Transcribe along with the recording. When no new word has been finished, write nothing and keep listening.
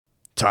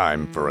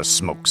Time for a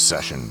smoke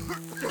session.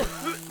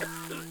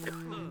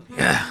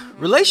 Yeah,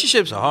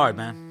 relationships are hard,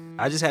 man.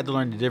 I just had to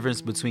learn the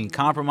difference between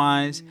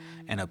compromise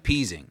and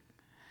appeasing.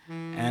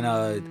 And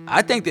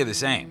I think they're the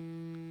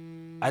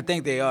same. I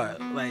think they are.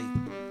 Like,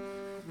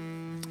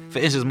 for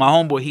instance, my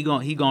homeboy, he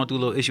going through a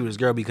little issue with his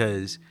girl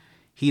because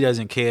he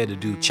doesn't care to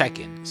do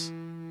check-ins.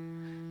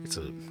 It's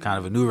a kind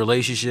of a new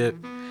relationship.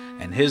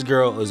 And his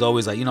girl is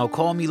always like,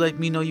 call me, let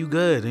me know you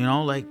good.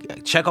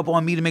 Like check up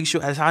on me to make sure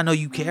that's how I know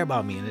you care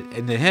about me.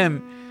 And to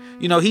him,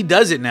 he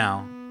does it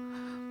now.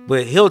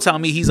 But he'll tell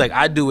me, he's like,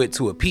 I do it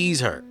to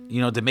appease her,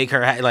 to make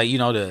her,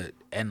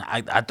 and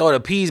I thought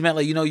appease meant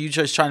like, you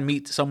just trying to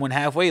meet someone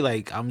halfway.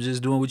 Like, I'm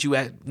just doing what you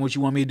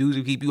want me to do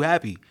to keep you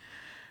happy.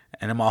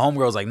 And then my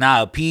homegirl's like,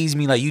 nah, appease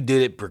me like you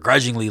did it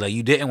begrudgingly, like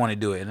you didn't want to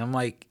do it. And I'm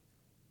like,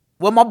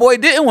 well, my boy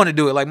didn't want to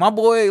do it. Like, my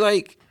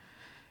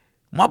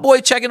boy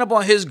checking up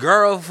on his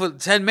girl for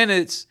 10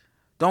 minutes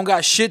don't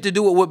got shit to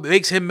do with what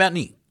makes him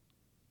money.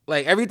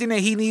 Like, everything that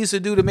he needs to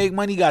do to make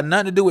money got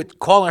nothing to do with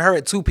calling her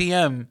at 2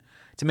 p.m.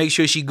 to make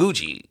sure she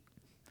Gucci.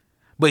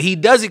 But he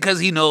does it because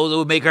he knows it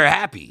would make her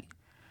happy.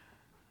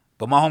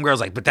 But my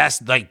homegirl's like, but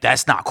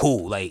that's not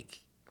cool.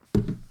 Like,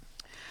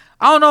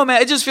 I don't know,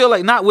 man. It just feel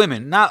like not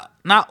women. Not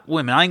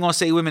women. I ain't gonna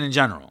say women in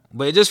general.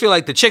 But it just feel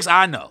like the chicks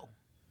I know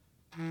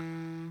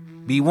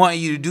be wanting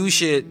you to do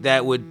shit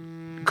that would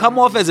come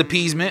off as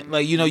appeasement,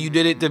 like, you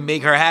did it to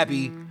make her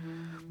happy,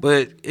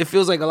 but it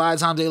feels like a lot of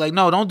times they're like,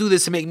 no, don't do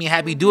this to make me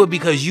happy, do it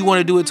because you want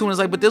to do it too. And it's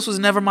like, but this was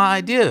never my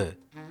idea.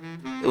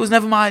 It was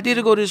never my idea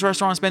to go to this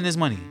restaurant and spend this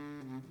money.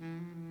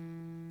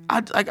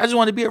 I just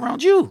want to be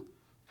around you.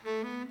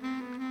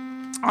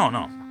 I don't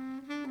know.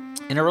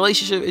 In a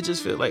relationship, it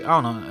just feels like, I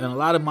don't know, in a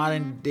lot of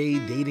modern day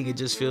dating, it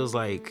just feels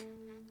like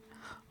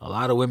a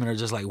lot of women are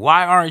just like,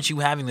 why aren't you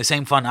having the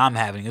same fun I'm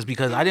having? It's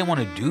because I didn't want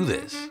to do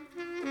this.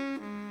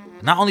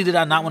 Not only did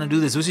I not want to do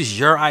this is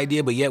your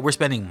idea, but yet we're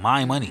spending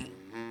my money.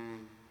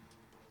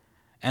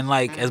 And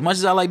like, as much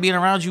as I like being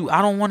around you,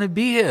 I don't want to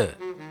be here.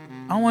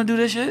 I don't want to do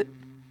this shit.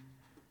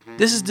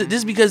 This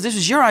is because this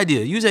is your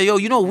idea. You say, yo,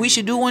 you know what we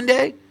should do one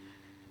day?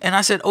 And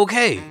I said,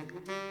 okay.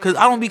 Because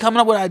I don't be coming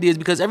up with ideas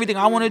because everything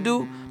I want to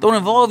do don't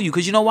involve you.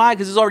 Because you know why?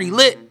 Because it's already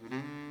lit.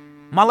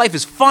 My life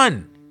is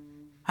fun.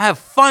 I have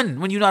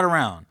fun when you're not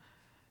around.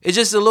 It's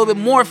just a little bit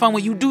more fun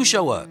when you do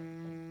show up.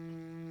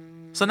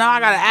 So now I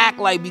gotta act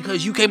like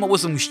because you came up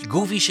with some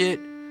goofy shit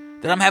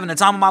that I'm having the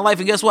time of my life,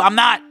 and guess what? I'm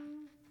not.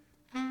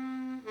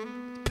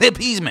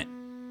 Appeasement.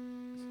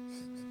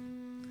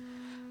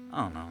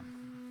 I don't know.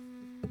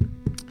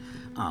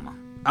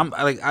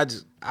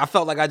 I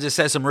felt like I just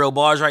said some real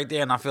bars right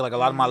there, and I feel like a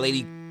lot of my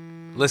lady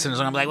listeners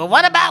are gonna be like, well,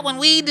 what about when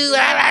we do?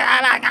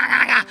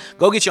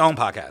 Go get your own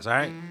podcast, all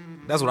right?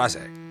 That's what I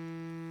say.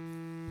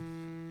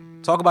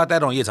 Talk about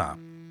that on your time.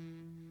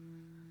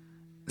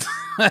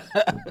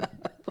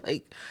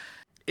 Like,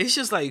 it's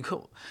just like,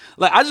 cool.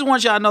 Like, I just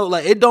want y'all to know,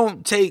 like, it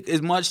don't take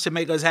as much to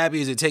make us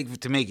happy as it takes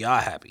to make y'all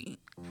happy.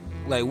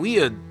 Like,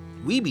 we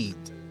be,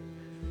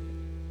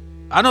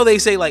 I know they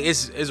say, like,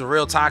 it's a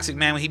real toxic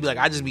man when he be like,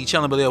 I just be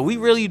chilling, but we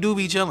really do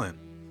be chilling.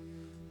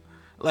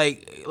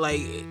 Like,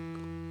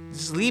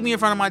 just leave me in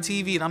front of my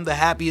TV and I'm the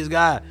happiest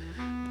guy.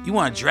 You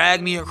want to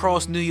drag me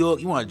across New York,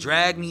 you want to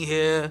drag me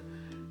here.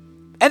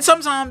 And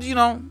sometimes,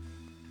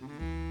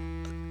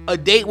 a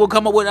date will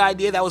come up with an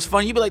idea that was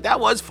fun. You be like,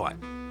 that was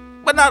fun.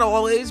 But not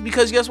always,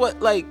 because guess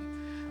what? Like,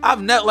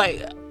 I've not,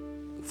 like,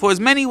 for as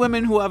many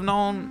women who I've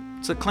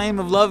known to claim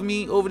have loved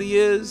me over the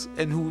years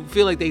and who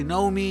feel like they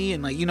know me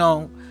and, like,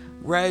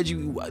 Reg,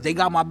 they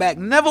got my back.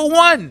 Not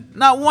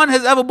one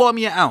has ever bought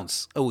me an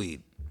ounce of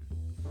weed.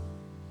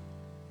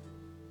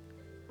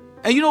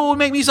 And you know what would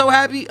make me so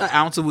happy? An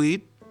ounce of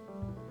weed.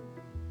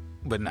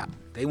 But nah,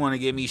 they want to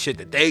give me shit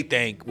that they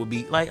think would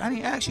be, like, I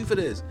didn't ask you for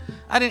this.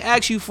 I didn't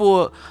ask you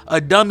for a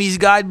dummy's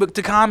guidebook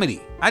to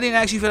comedy. I didn't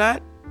ask you for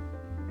that.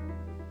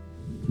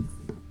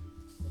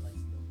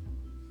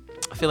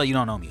 I feel like you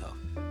don't know me, ho.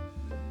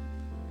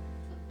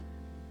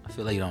 I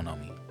feel like you don't know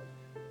me.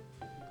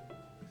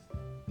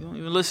 You don't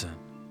even listen.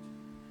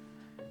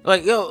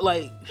 Like,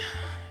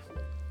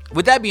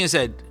 with that being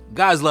said,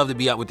 guys love to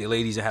be out with their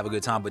ladies and have a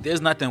good time, but there's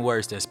nothing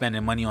worse than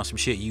spending money on some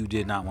shit you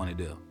did not want to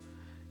do.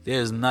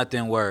 There's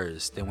nothing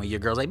worse than when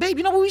your girl's like, babe,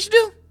 you know what we should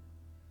do?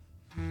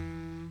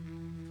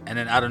 And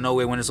then out of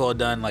nowhere, when it's all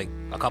done, like,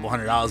 a couple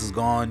 $100 is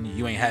gone,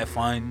 you ain't had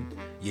fun,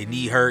 your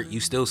knee hurt, you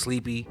still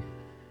sleepy.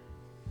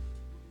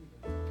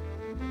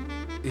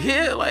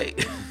 Yeah,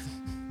 like,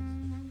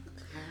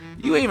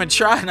 you ain't even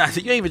try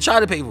nothing. You ain't even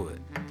try to pay for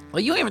it.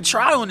 Like, you ain't even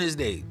try on this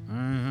date.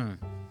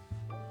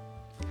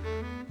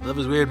 Love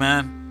is weird,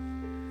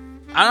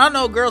 man. I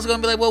know girls are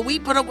gonna be like, well, we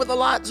put up with a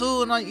lot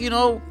too, and like,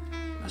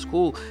 that's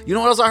cool. You know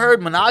what else I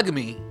heard?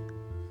 Monogamy.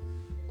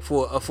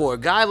 For a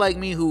guy like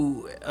me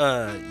who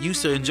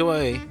used to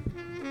enjoy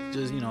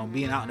just,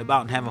 being out and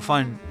about and having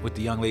fun with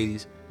the young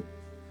ladies,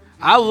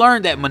 I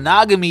learned that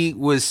monogamy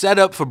was set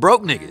up for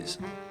broke niggas.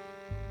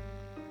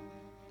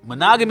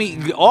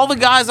 Monogamy, all the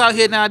guys out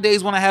here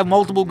nowadays want to have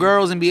multiple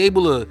girls and be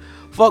able to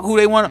fuck who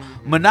they want.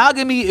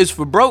 Monogamy is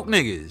for broke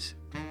niggas.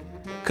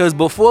 Because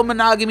before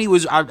monogamy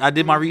was, I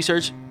did my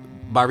research.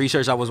 By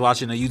research, I was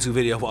watching a YouTube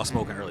video while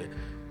smoking earlier.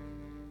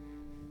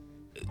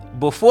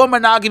 Before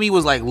monogamy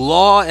was like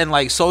law and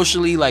like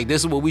socially, like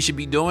this is what we should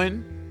be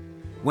doing.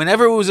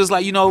 Whenever it was just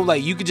like, you know,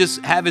 like you could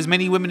just have as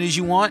many women as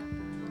you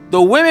want.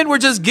 The women were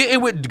just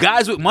getting with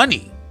guys with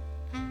money.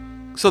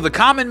 So the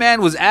common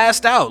man was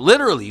assed out,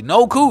 literally,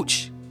 no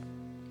cooch.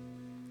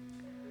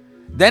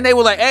 Then they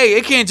were like, hey,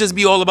 it can't just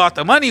be all about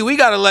the money. We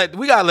gotta let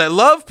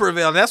love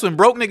prevail. And that's when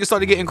broke niggas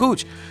started getting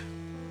cooch.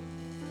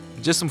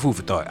 Just some food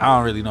for thought. I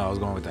don't really know I was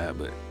going with that,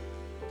 but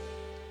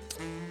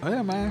oh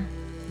yeah, man.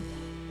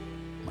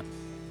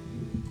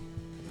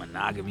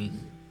 Monogamy.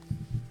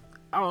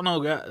 I don't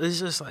know, guys. It's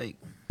just like,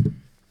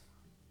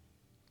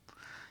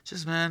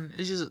 man,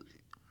 it's just.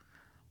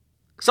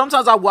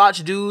 Sometimes I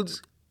watch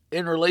dudes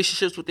in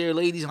relationships with their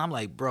ladies, and I'm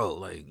like, bro,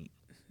 like,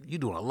 you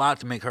doing a lot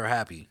to make her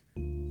happy.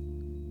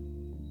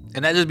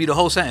 And that just be the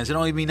whole sentence. It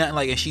don't even mean nothing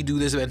like, and she do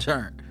this in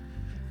turn.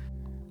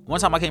 One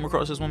time I came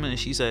across this woman, and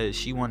she said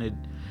she wanted,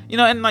 you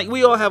know, and like,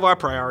 we all have our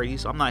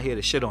priorities. I'm not here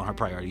to shit on her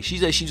priorities. She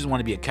said she just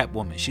wanted to be a kept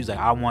woman. She was like,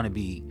 I want to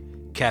be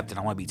kept, and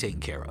I want to be taken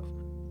care of.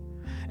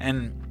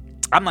 And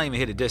I'm not even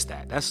here to diss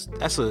that. That's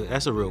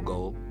a real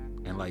goal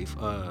in life.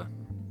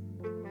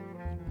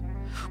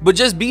 But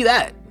just be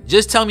that.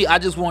 Just tell me I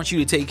just want you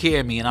to take care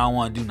of me and I don't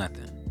want to do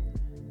nothing.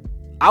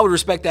 I would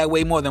respect that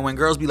way more than when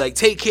girls be like,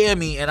 take care of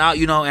me and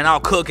I'll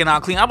cook and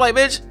I'll clean. I'm like,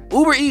 bitch,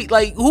 Uber Eat,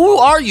 like, who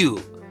are you?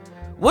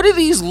 What are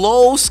these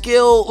low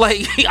skill,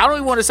 like, I don't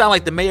even want to sound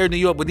like the mayor of New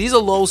York, but these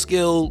are low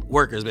skill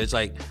workers, bitch.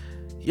 Like,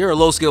 you're a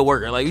low skill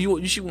worker. Like, you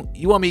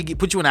want me to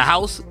put you in a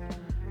house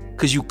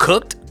because you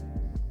cooked?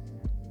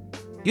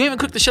 You don't even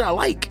cook the shit I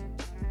like.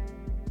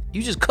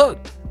 You just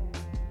cooked.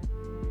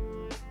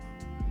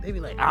 They be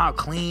like, I'll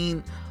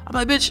clean. I'm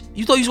like, bitch,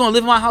 you thought you was gonna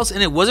live in my house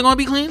and it wasn't gonna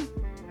be clean?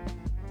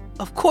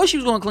 Of course you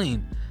was gonna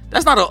clean.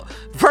 That's not a.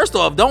 First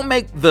off, don't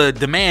make the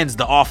demands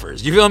the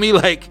offers. You feel me?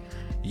 Like,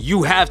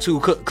 you have to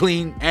cook,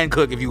 clean, and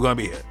cook if you're gonna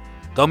be here.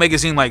 Don't make it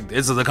seem like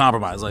this is a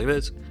compromise. Like,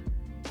 bitch,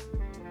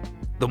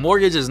 the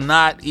mortgage is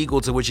not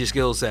equal to what your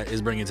skill set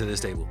is bringing to this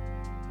table.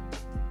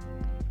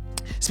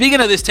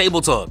 Speaking of this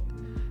table talk,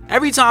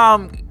 every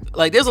time.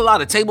 Like, there's a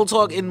lot of table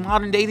talk in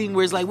modern dating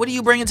where it's like, what are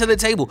you bringing to the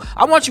table?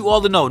 I want you all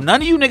to know, none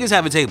of you niggas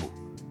have a table.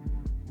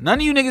 None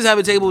of you niggas have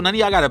a table. None of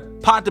y'all got a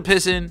pot to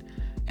piss in.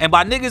 And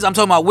by niggas, I'm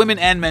talking about women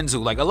and men too.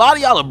 Like, a lot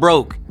of y'all are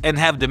broke and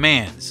have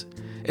demands.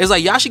 It's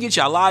like, y'all should get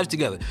y'all lives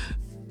together.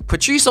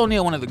 Patrice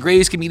O'Neal, one of the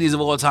greatest comedians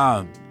of all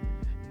time.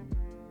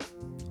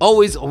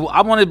 Always,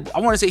 I want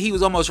to say he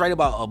was almost right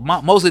about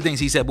most of the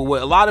things he said. But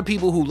what a lot of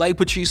people who like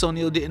Patrice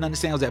O'Neal didn't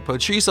understand was that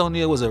Patrice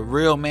O'Neal was a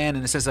real man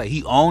in the sense that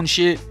he owned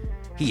shit.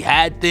 He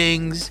had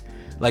things.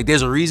 Like,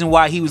 there's a reason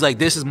why he was like,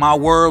 this is my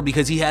world,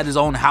 because he had his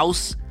own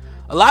house.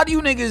 A lot of you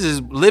niggas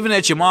is living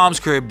at your mom's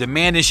crib,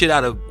 demanding shit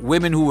out of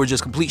women who were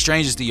just complete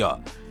strangers to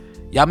y'all.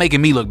 Y'all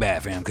making me look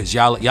bad, fam, because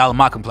y'all are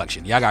my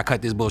complexion. Y'all gotta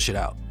cut this bullshit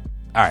out.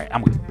 All right,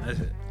 I'm good. That's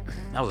it.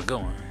 That was a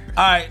good one.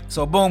 All right,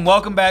 so boom,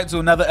 welcome back to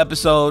another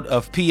episode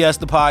of PS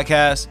the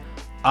Podcast.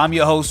 I'm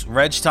your host,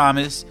 Reg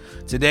Thomas.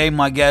 Today,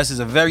 my guest is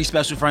a very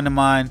special friend of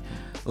mine.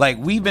 Like,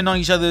 we've been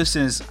knowing each other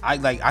since I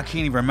can't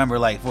even remember.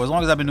 Like, for as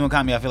long as I've been doing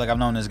comedy, I feel like I've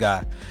known this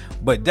guy.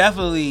 But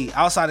definitely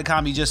outside of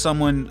comedy, just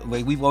someone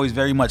like we've always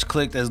very much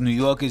clicked as New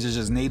Yorkers. It's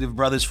just native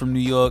brothers from New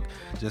York.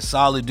 Just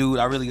solid dude.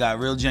 I really got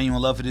real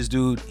genuine love for this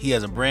dude. He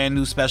has a brand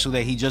new special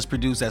that he just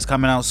produced that's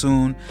coming out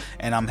soon,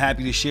 and I'm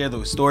happy to share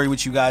the story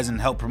with you guys and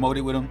help promote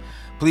it with him.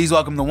 Please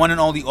welcome the one and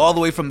only, all the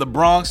way from the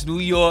Bronx, New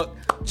York,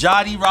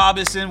 Jatty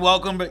Robinson.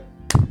 Welcome.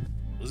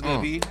 What's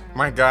good, B?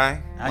 My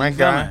guy. How you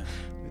feeling?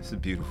 It's a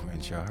beautiful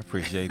intro. I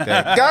appreciate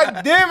that.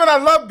 God damn it, I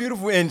love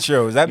beautiful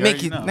intros. That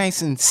make it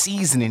nice and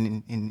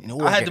seasoning and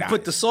organized. I had to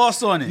put the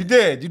sauce on it. You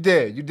did.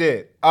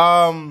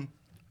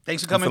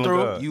 Thanks for coming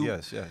through.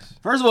 Yes.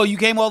 First of all, you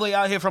came all the way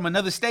out here from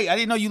another state. I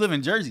didn't know you live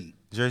in Jersey.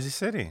 Jersey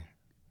City.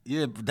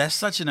 Yeah, that's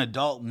such an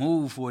adult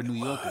move for a New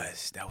Yorker.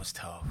 That was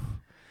tough.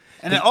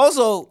 And then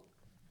also,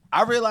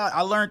 I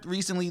learned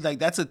recently, like,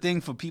 that's a thing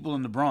for people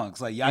in the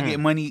Bronx. Like, y'all get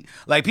money.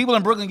 Like, people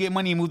in Brooklyn get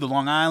money and move to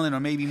Long Island or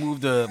maybe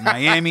move to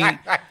Miami.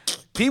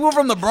 People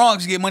from the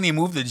Bronx get money and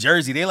move to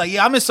Jersey. They're like,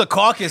 yeah, I'm in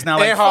Secaucus now.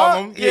 Like,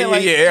 Harlem.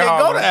 Yeah,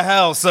 go to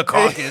hell,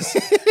 Secaucus.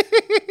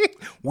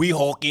 We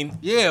hawking.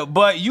 Yeah,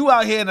 but you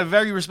out here in a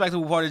very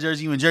respectable part of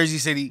Jersey. You in Jersey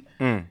City.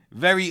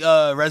 Very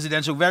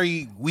residential,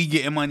 very we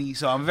getting money.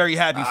 So I'm very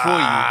happy for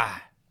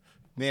you.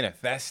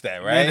 Manifest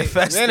that, right?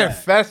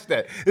 Manifest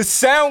that. It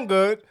sound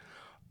good.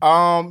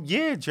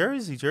 Yeah,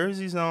 Jersey's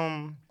the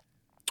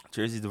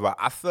vibe.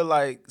 I feel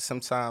like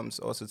sometimes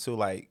also too,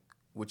 like,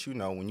 what you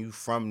know, when you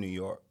from New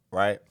York,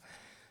 right?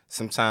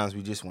 Sometimes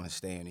we just want to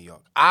stay in New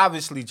York.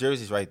 Obviously,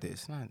 Jersey's right there.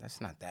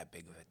 That's not that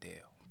big of a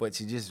deal. But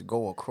to just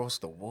go across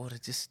the water,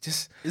 just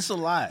it's a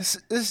lot.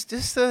 It's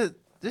just to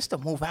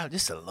move out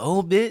just a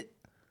little bit.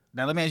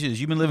 Now let me ask you this: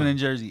 you've been living in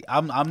Jersey.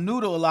 I'm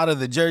new to a lot of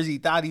the Jersey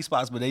thotty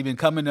spots, but they've been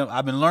coming up.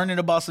 I've been learning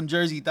about some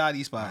Jersey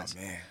thotty spots.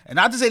 Oh, man. And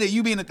not to say that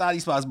you be in the thotty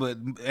spots, but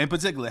in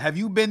particular, have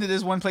you been to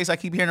this one place I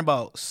keep hearing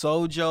about,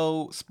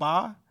 Sojo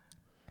Spa?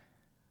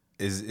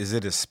 Is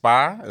it a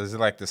spa? Is it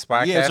like the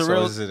spa Yeah, castle? it's a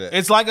real. Or is it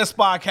It's like a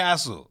spa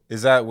castle.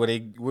 is that what they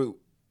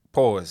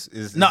pause? No,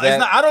 that, it's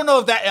not. I don't know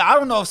if that. I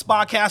don't know if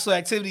spa castle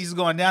activities is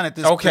going down at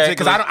this. Okay,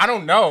 because particular- I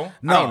don't know.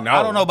 No,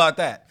 I don't know. about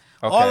that.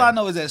 Okay. All I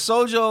know is that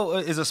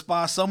Sojo is a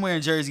spa somewhere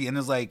in Jersey, and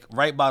it's like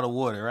right by the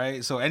water,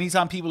 right? So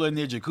anytime people are in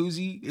their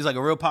jacuzzi, it's like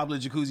a real popular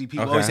jacuzzi.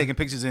 People always taking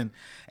pictures in,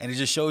 and it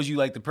just shows you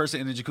like the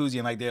person in the jacuzzi,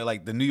 and like they're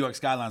like the New York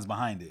skylines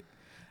behind it.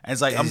 And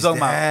it's like I'm talking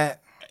about.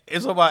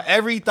 It's about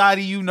every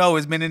thotty you know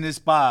has been in this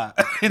spa.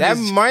 That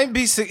might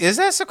be. Is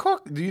that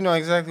Secaucus? Do you know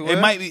exactly what?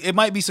 It might be. It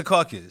might be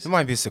Secaucus. It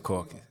might be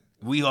Secaucus.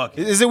 Weehawken.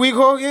 Is it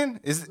Weehawken?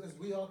 Is It's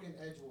Weehawken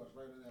Edgewater,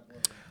 right on that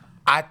border.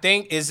 I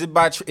think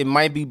it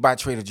might be by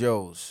Trader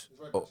Joe's.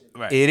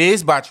 Right. It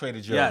is by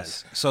Trader Joe's.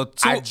 Yes. So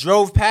I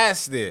drove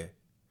past there.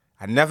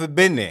 I never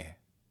been there.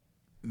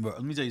 bro,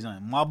 let me tell you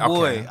something. My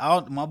boy,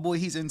 my boy,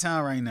 he's in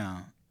town right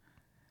now,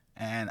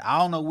 and I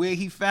don't know where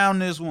he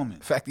found this woman.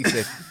 The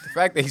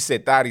fact that he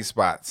said thotty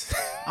spots.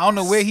 I don't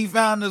know where he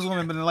found this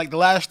woman, but in like the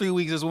last 3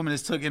 weeks, this woman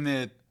has took him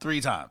there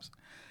 3 times.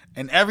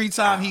 And every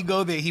time he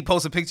go there, he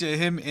posts a picture of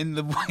him in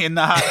the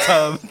hot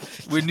tub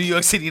with New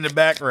York City in the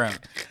background.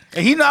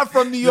 And he not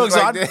from New York,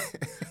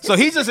 so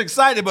he's just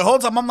excited. But the whole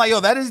time I'm like, yo,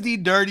 that is the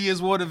dirtiest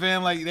water,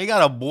 fam. Like they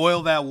gotta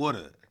boil that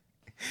water.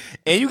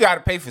 And you gotta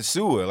pay for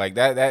sewer. Like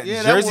that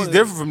Yeah, that Jersey's water-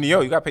 different from New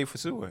York. You gotta pay for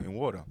sewer and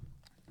water.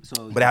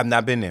 So, But I've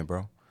not been there, bro.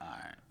 all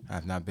right.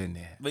 I've not been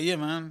there. But yeah,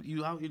 man,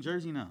 you out in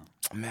Jersey now?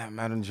 Man, I'm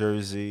out in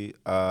Jersey.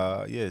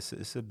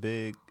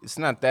 It's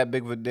not that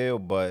big of a deal,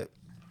 but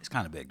It's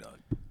kind of big, dog.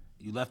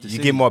 You left the you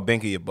city. get more bang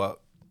for your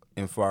buck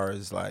as far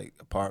as like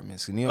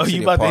apartments. New York Oh, you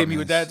City about to hit me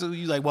with apartments- that too?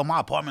 You like, well,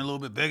 my apartment a little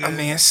bit bigger.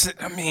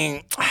 I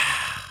mean,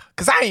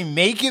 cause I ain't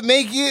make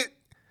it,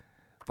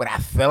 but I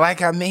feel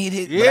like I made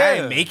it. But I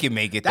ain't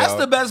make it. That's though.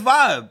 the best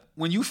vibe.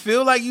 When you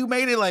feel like you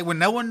made it, like when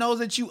no one knows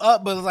that you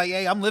up, but it's like,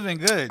 hey, I'm living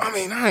good. I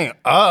mean, I ain't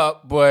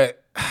up,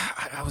 but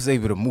I was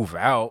able to move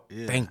out.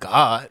 Yeah. Thank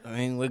God. I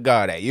mean, with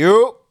God at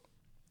you.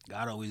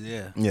 God always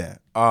there. Yeah.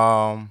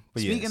 But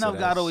Speaking so of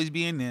God always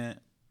being there,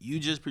 you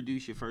just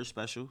produced your first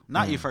special.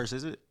 Not your first,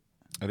 is it?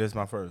 it is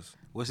my first.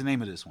 What's the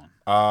name of this one?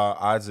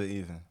 Odds are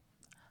even.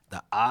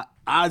 The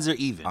Odds Are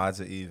Even. Odds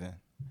are even.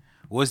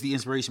 What's the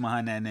inspiration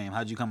behind that name?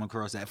 How'd you come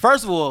across that?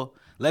 First of all,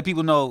 let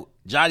people know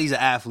Jatty's an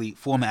athlete,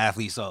 former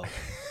athlete, so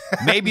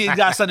maybe it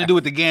got something to do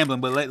with the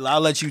gambling, but I'll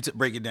let you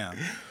break it down.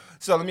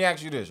 So let me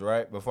ask you this,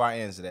 right? Before I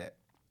answer that,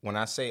 when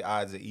I say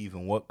odds are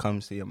even, what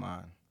comes to your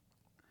mind?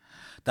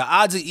 The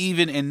odds are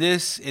even in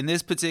this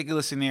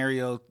particular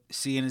scenario.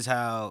 Seeing as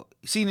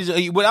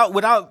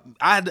without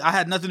I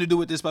had nothing to do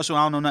with this special.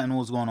 I don't know nothing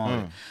what's going on.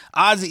 With it.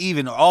 Odds are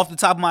even. Off the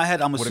top of my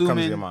head, I'm What comes to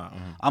assuming. your mind?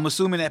 I'm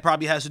assuming that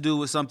probably has to do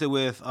with something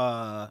with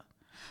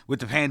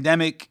the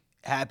pandemic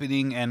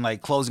happening and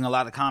like closing a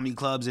lot of comedy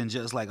clubs and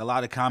just like a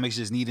lot of comics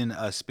just needing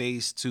a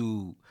space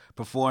to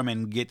perform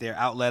and get their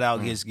outlet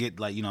out, get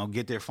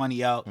their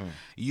funny out.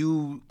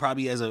 You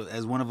probably as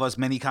one of us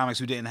many comics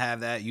who didn't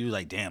have that, you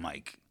like, damn,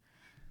 like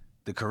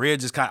the career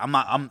just kind of,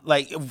 I'm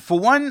like, for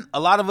one, a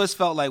lot of us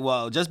felt like,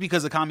 well, just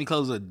because the comedy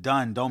clubs are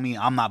done don't mean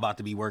I'm not about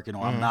to be working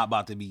or I'm not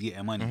about to be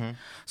getting money.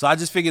 So I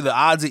just figured the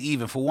odds are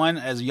even. For one,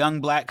 as young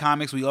black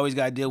comics, we always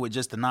got to deal with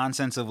just the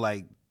nonsense of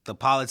like the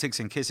politics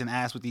and kissing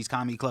ass with these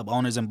comedy club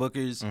owners and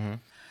bookers.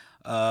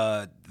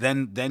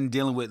 Then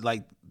dealing with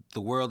like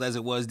the world as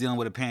it was, dealing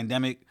with a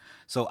pandemic.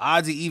 So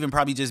odds are even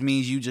probably just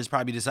means you just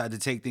probably decide to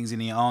take things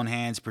into your own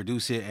hands,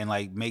 produce it, and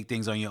like make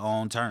things on your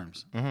own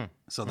terms.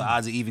 So the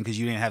odds are even because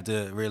you didn't have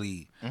to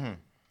really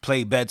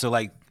play bets or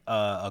like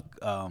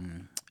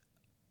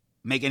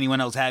make anyone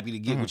else happy to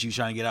get what you're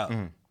trying to get out.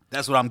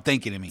 That's what I'm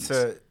thinking it means.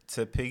 To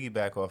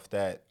piggyback off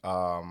that,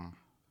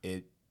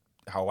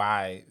 how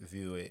I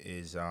view it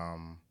is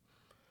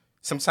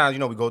sometimes,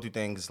 we go through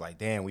things like,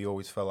 damn, we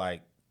always feel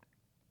like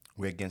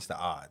we're against the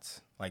odds.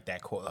 Like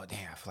that quote, oh,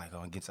 damn, I feel like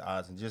I'm against the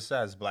odds. And just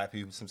as black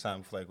people, sometimes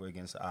we feel like we're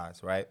against the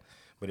odds, right?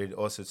 But it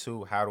also,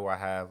 too, how do I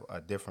have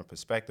a different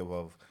perspective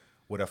of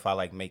what if I,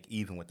 like, make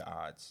even with the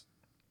odds?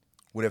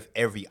 What if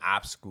every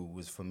obstacle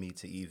was for me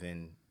to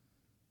even,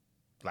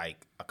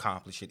 like,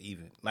 accomplish it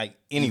even? Like,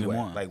 anyway.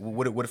 Like,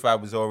 what if I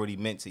was already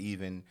meant to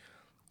even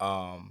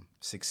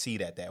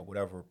succeed at that,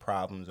 whatever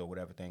problems or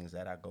whatever things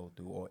that I go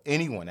through, or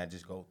anyone that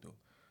just go through?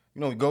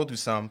 We go through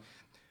some,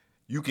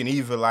 you can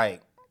either,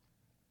 like,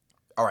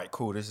 all right,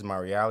 cool, this is my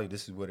reality,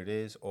 this is what it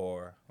is,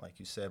 or like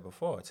you said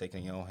before, take it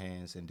in your own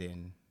hands and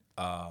then,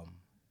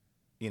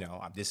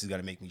 this is going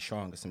to make me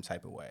stronger some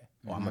type of way.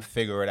 Or I'm going to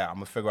figure it out. I'm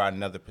going to figure out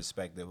another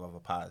perspective of a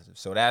positive.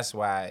 So that's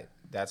how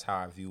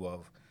I view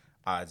of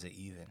odds are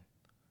even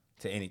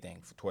to anything,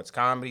 towards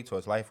comedy,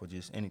 towards life, or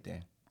just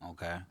anything.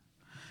 Okay.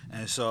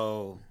 And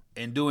so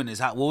in doing this,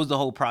 what was the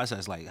whole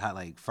process like? How,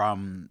 like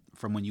from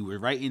when you were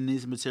writing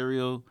this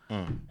material?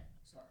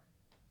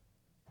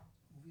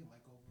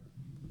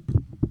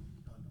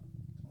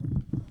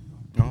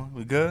 No,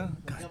 we good?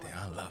 God damn,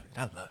 I love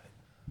it.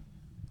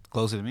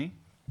 Closer to me?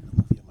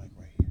 Move your mic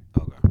right here.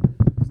 Okay.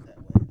 That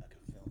way I can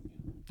film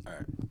you. All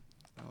right.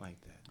 I like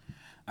that.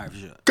 All right, for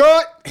sure.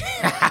 Good.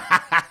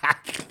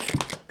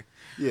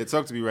 Yeah,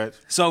 talk to me, Reg.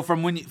 So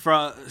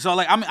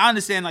I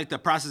understand like the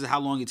process of how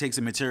long it takes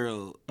a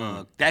material.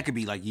 That could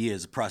be like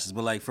years of process.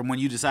 But like from when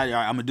you decided, all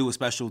right, I'm gonna do a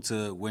special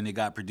to when it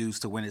got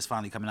produced to when it's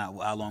finally coming out.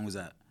 How long was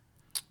that?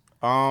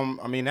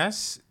 I mean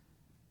that's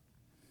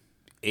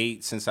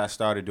 8 since I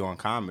started doing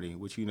comedy,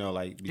 which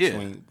like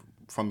between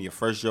from your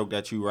first joke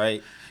that you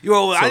write.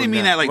 I didn't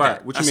mean that like right.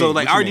 that. What you So mean?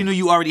 like What I you already mean? knew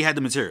you already had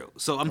the material.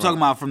 So I'm talking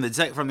about from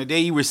the day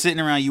you were sitting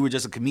around, you were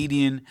just a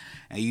comedian,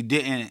 and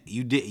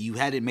you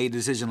hadn't made the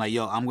decision like,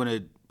 yo, I'm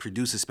gonna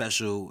produce a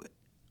special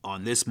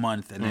on this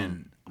month, and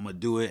then I'm gonna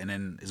do it, and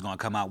then it's gonna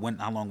come out.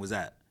 How long was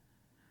that?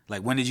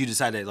 Like when did you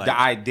decide that? Like The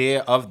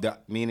idea of the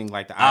meaning,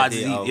 like the odds,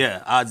 idea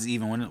of odds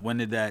even. When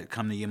did that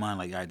come to your mind?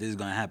 Like, all right, this is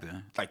gonna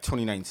happen. like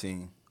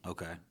 2019.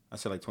 Okay. I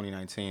said like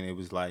 2019. It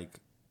was like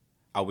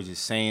I was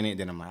just saying it.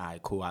 Then I'm like, all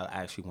right, cool. I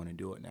actually want to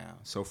do it now.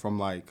 So from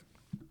like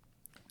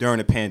during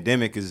the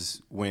pandemic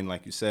is when,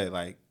 like you said,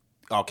 like,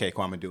 okay,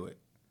 cool, I'm gonna do it.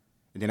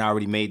 And then I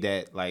already made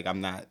that, like,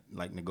 I'm not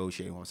like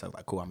negotiating with myself.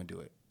 Like, cool, I'm gonna do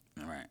it.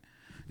 All right.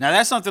 Now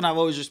that's something I've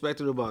always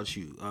respected about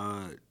you.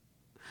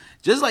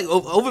 Just like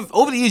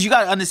over the years, you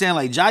gotta understand,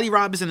 like, Jatty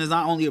Robinson is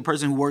not only a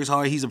person who works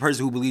hard, he's a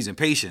person who believes in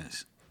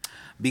patience.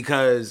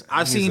 Because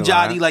I've seen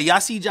Jatty, like, y'all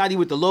see Jatty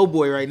with the low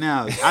boy right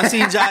now. I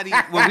seen Jatty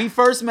when we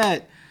first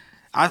met.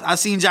 I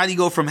seen Jatty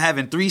go from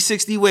having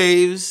 360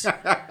 waves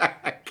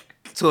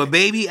to a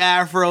baby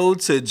afro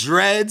to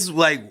dreads,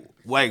 like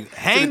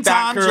hang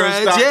time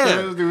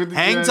dreads,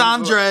 hang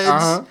time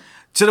dreads.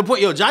 To the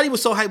point, yo, Jatty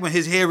was so hyped when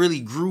his hair really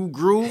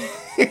grew.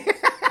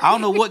 I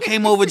don't know what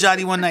came over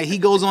Jatty one night. He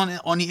goes on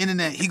the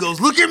internet. He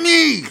goes, "Look at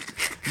me.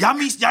 Y'all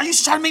used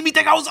to try to make me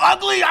think I was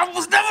ugly. I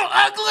was never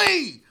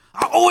ugly.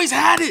 I always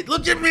had it.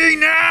 Look at me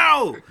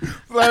now."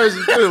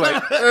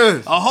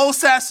 A whole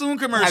Sassoon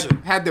commercial.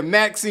 Had the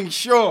Maxine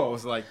Shaw. I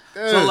was like,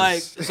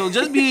 So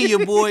just being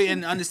your boy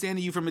and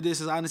understanding you from a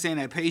distance, I understand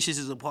that patience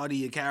is a part of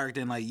your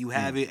character, and like you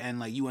have it, and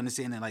like you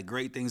understand that like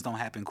great things don't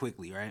happen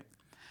quickly, right?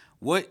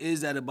 What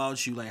is that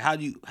about you? Like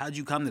how'd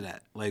you come to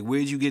that? Like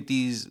where'd you get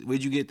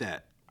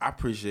that? I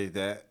appreciate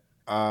that.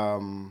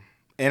 And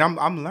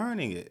I'm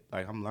learning it.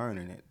 Like I'm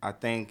learning it. I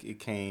think it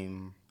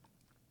came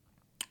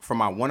from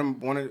my one of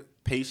the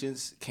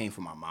patience came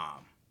from my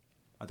mom.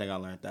 I think I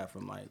learned that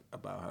from like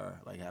about her,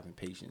 like having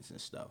patience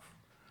and stuff.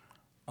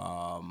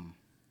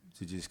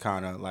 To just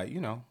kind of like,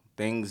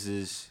 things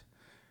is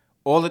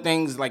all the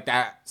things like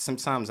that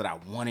sometimes that I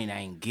wanted I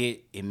ain't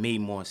get, it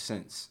made more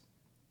sense.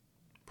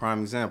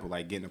 Prime example,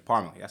 like getting an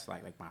apartment. Like, that's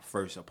like my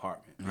first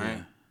apartment, right?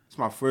 Yeah. It's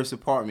my first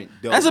apartment.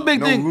 That's a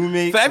big thing.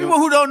 Roommates, for everyone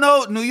who don't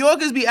know, New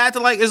Yorkers be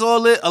acting like it's all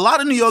lit. A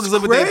lot of New Yorkers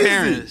live with their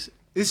parents.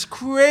 It's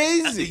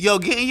crazy. Yo,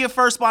 getting your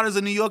first spot as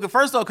a New Yorker,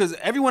 first off, because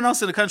everyone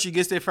else in the country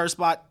gets their first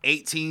spot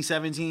 18,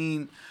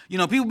 17.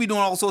 People be doing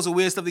all sorts of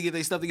weird stuff to get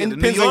their stuff together. It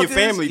depends on your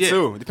family,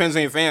 too. It depends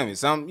on your family.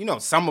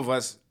 Some of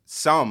us,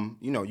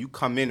 you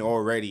come in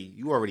already,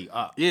 you already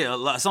up.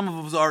 Yeah, some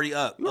of us already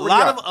up. A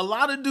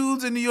lot of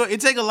dudes in New York,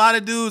 it take a lot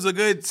of dudes a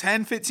good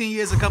 10, 15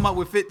 years to come up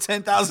with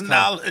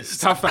 $10,000. It's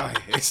tough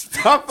out here. It's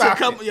tough out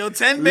here. Yo,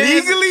 10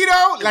 bands. Legally,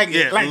 though? Like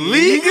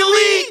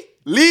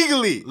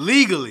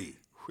legally.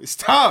 It's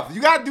tough.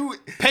 You gotta do it.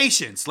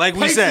 Patience, like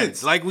we said.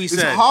 It's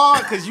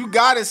hard because you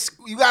gotta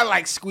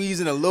like squeeze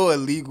in a little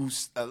illegal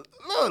stuff.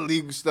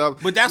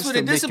 But that's where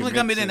the discipline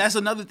come in. That's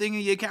another thing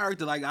in your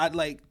character.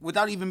 Like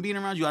without even being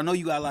around you, I know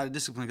you got a lot of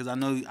discipline because I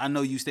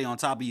know you stay on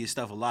top of your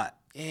stuff a lot.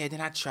 Yeah. Then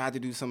I tried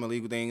to do some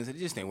illegal things and it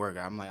just didn't work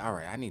out. I'm like, all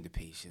right, I need the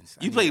patience.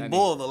 You played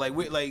ball though.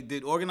 Like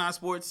did organized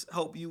sports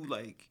help you?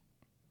 Like,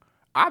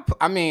 I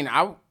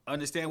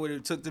understand what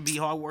it took to be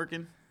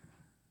hardworking.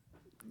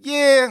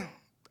 Yeah.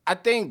 I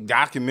think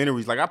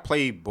documentaries, like I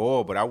played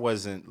ball, but I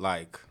wasn't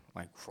like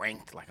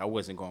ranked. Like I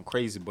wasn't going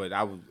crazy, but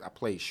I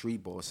played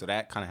street ball, so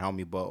that kind of helped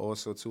me. But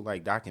also too,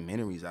 like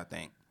documentaries, I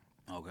think.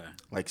 Okay.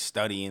 Like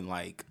studying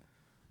like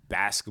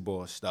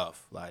basketball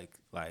stuff, like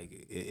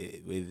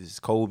if it's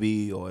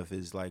Kobe or if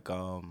it's like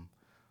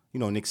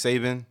Nick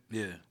Saban.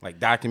 Yeah. Like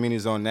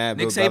documentaries on that.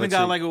 Nick Saban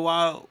got like a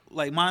wild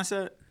like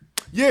mindset.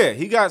 Yeah,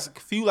 he got a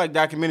few like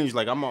documentaries.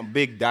 Like I'm a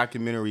big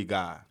documentary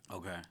guy.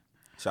 Okay.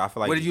 So I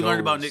feel like what did you learn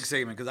about Nick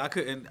Saban? Because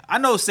I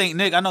know Saint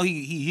Nick. I know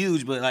he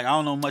huge, but like I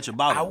don't know much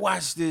about him. I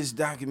watched this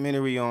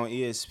documentary on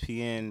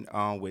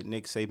ESPN with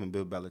Nick Saban,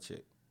 Bill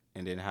Belichick,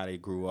 and then how they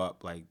grew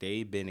up. Like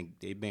they've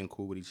been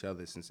cool with each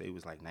other since they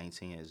was like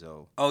 19 years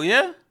old. Oh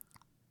yeah.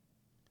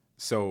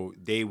 So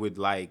they would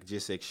like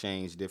just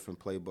exchange different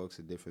playbooks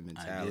and different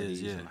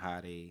mentalities and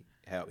how they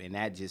help, and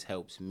that just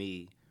helps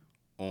me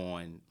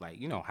on like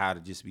how to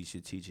just be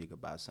strategic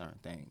about certain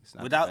things.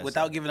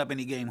 Without giving up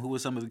any game, who are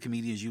some of the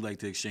comedians you like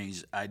to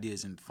exchange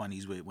ideas and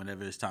funnies with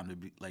whenever it's time to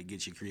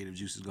get your creative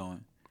juices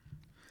going?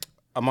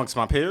 Amongst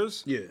my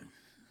peers? Yeah.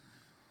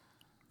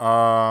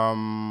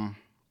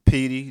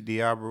 PD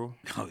Diablo.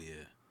 Oh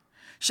yeah.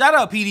 Shout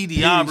out PD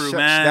Diablo,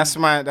 man. That's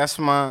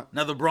my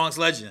another Bronx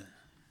legend.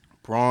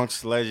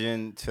 Bronx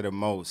legend to the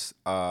most.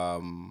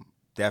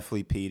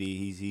 Definitely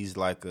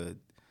PD.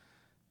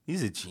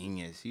 He's a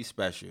genius. He's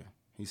special.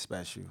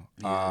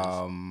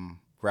 Rallo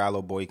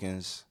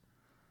Boykins.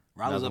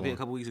 Rob was Another up here a one.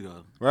 couple weeks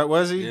ago. Right,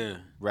 was he? Yeah.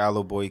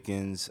 Rallo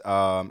Boykins,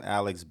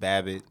 Alex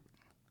Babbitt,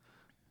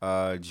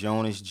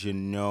 Jonas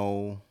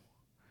Jano.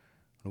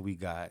 What we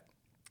got?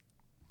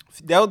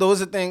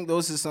 Those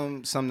are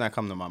some that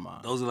come to my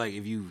mind. Those are like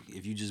if you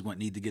just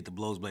need to get the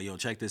blows, but yo,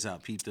 check this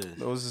out, peep this.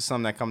 Those are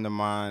some that come to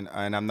mind,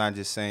 and I'm not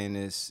just saying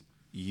this.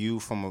 You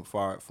from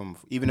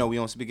even though we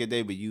don't speak a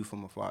day, but you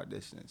from a far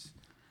distance.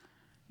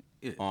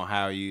 Yeah. On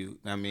how you,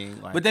 I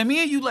mean, like. But then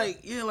me and you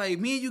like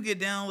me and you get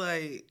down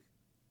like.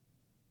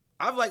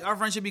 I've like our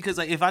friendship because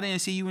like if I didn't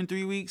see you in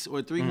 3 weeks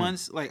or 3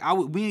 months, like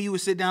me and you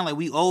would sit down like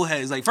we old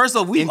heads. Like first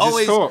off, we've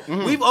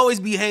always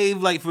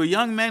behaved like for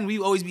young men,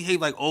 we've always behaved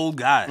like old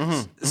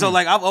guys. So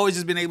like I've always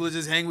just been able to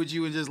just hang with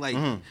you and just like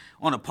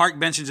on a park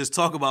bench and just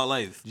talk about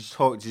life.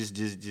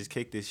 Just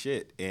kick this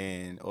shit,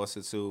 and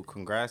also too,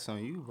 congrats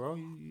on you, bro.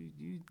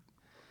 You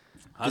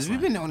because we've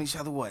been knowing each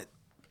other what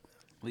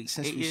like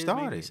since 8 we years,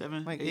 started, maybe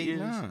 7, like 8 8, years.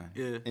 9,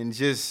 Yeah, and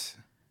just.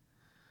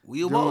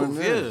 we evolved,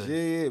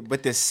 Yeah.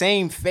 But the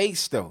same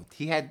face though.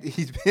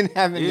 He's been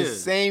having the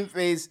same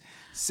face,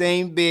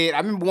 same beard. I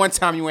remember one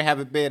time you ain't have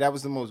a beard. That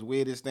was the most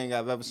weirdest thing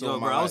I've ever saw. Yo, in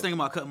my bro, life. I was thinking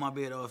about cutting my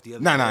beard off the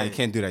other No, day. you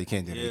can't do that. You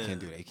can't do that. Yeah. You can't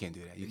do that. You can't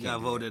do that. You can't got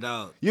do voted that.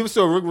 out. You ever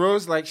saw Rick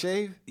Ross like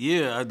shave?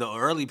 Yeah, the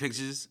early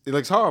pictures. It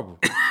looks horrible.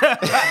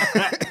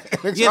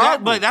 It looks Yeah,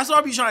 horrible. but that's what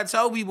I be trying to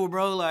tell people,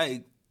 bro.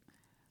 Like,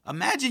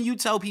 imagine you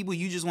tell people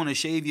you just want to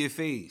shave your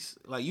face.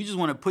 Like, you just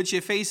want to put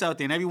your face out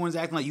there and everyone's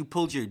acting like you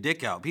pulled your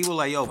dick out. People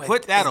like, yo,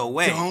 put that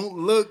away. Don't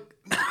look.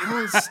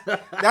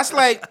 That's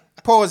like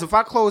pause. If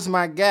I close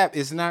my gap,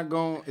 it's not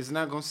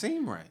gonna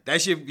seem right.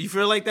 That's you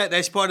feel like that?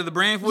 That's part of the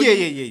brand for Yeah.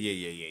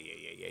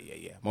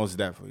 you? Most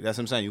definitely. That's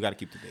what I'm saying. You got to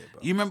keep the beard,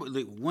 bro. You remember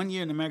like, one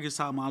year in America's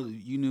Top Model,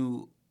 you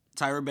knew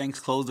Tyra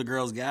Banks closed the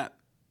girl's gap?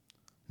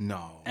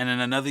 No. And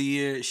then another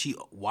year, she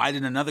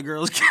widened another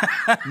girl's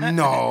gap?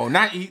 No,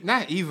 not Eva.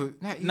 Not Eva.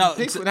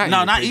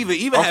 No, not Eva.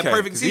 Eva had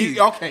perfect teeth.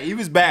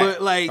 Eva's bad.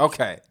 But, like,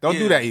 okay, don't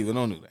do yeah. that, Eva.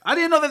 Don't do that. I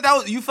didn't know that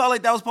was, you felt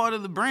like that was part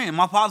of the brand.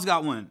 My pops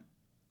got one.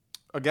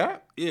 A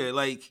gap? Yeah,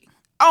 like,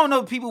 I don't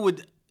know if people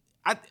would,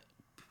 how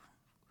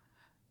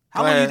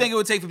long do you think it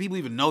would take for people to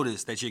even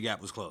notice that your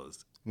gap was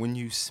closed? When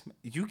you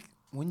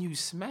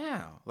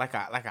smile like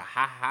a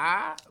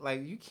ha,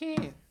 like you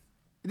can't.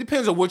 It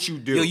depends on what you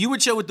do. Yo, you would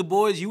chill with the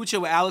boys, you would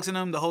chill with Alex and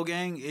them, the whole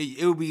gang.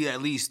 It would be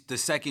at least the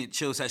second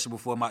chill session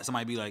before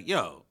somebody be like,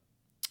 yo.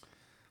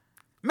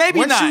 Maybe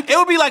Once not. It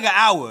would be like an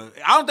hour.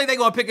 I don't think they're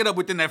going to pick it up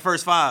within that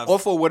first 5.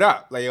 Off or what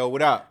up? Like, yo,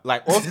 what up?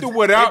 Like, off the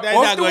what up? They're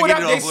Off not the gonna what get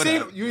up? it They off what see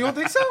up. you don't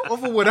think so?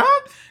 Off of what up?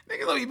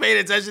 Niggas don't be paying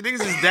attention. Niggas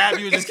just dab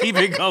you and just keep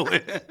it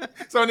going.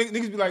 So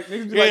niggas be like,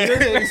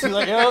 niggas be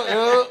like,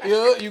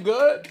 yo, you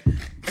good?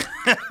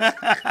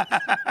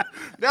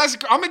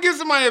 I'm gonna give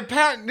somebody a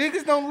pat.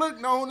 Niggas don't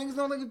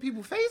look at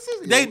people's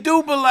faces. They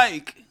do, but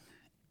like,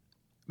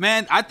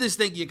 man, I just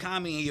think your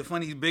comedy and your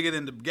funny is bigger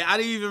than the gap. I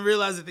didn't even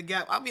realize that the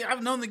gap. I mean,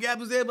 I've known the gap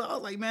was there, but I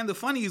was like, man, the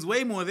funny is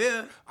way more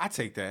there. I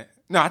take that.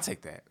 No, I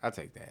take that.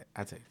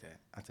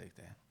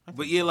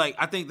 But yeah, like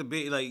I think the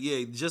beard, like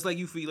yeah, just like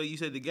you feel, like you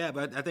said the gap.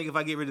 I think if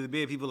I get rid of the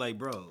beard, people like,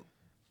 bro,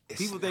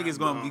 people think it's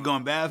gonna be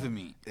going bad for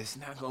me. It's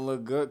not gonna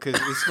look good because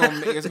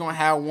it's gonna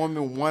have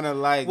women wanna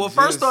like. Well,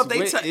 first just, off, they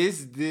what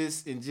is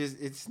this and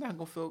just it's not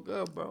gonna feel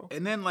good, bro.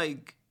 And then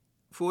like.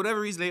 For whatever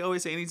reason, they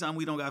always say anytime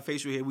we don't got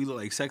facial hair, we look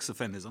like sex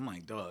offenders. I'm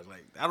like, dog,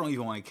 like I don't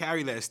even want to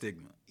carry that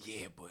stigma.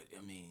 Yeah, but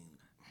I mean,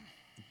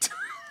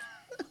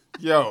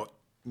 yo,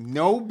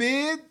 no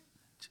beard.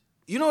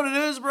 You know what it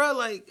is, bro?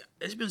 Like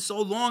it's been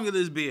so long of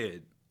this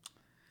beard,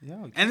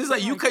 Yo, and it's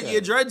like you cut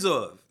your dreads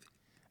off.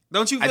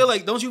 Don't you feel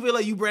like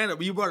you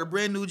brought a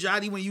brand new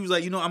Jatty when you was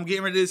like, you know, I'm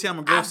getting rid of this hair, I'm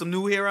gonna grow some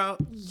new hair out?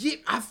 Yeah,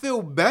 I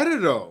feel better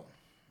though.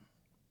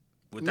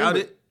 Without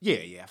it?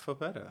 Yeah, I feel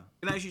better.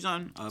 Can I ask you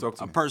something? Talk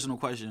to A me. personal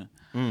question.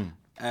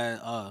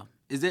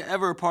 Is there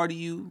ever a part of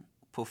you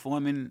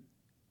performing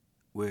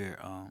where,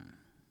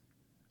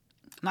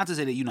 not to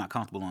say that you're not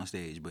comfortable on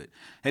stage, but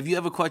have you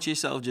ever caught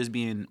yourself just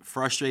being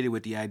frustrated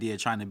with the idea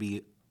of trying to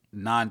be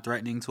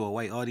non-threatening to a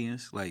white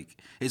audience?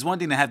 Like, it's one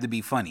thing to have to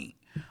be funny,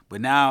 but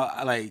now,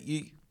 like,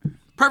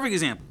 perfect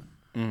example.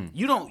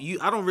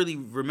 I don't really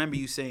remember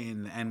you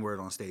saying the N-word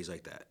on stage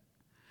like that,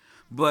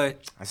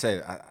 but I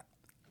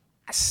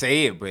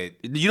say it, but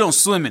you don't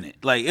swim in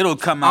it. Like, it'll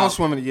come out. I don't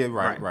swim in it. Yeah,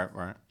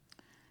 right.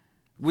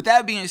 With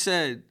that being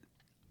said,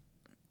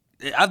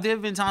 there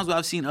have been times where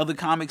I've seen other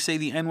comics say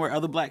the N-word,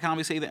 other black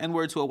comics say the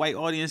N-word to a white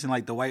audience, and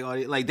like the white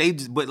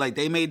audience,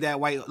 they made that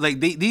white, like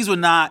these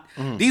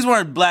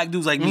weren't black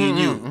dudes like me and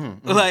you,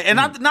 like, and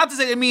not to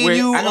say that me and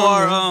you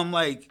are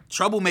like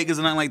troublemakers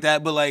or nothing like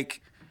that, but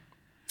like.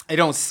 It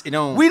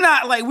don't. We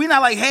not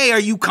like, hey, are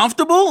you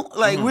comfortable?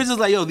 Like we're just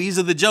like, yo, these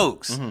are the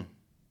jokes.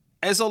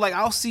 And so like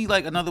I'll see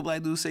like another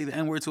black dude say the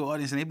N-word to an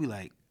audience and they be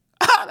like,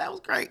 ah, that was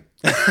great.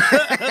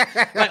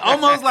 like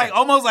almost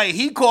like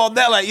he called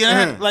that, like, you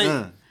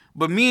know,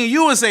 but me and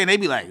you were saying, they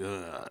be like,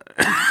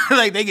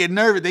 like they get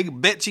nervous, they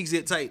butt cheeks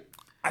get tight.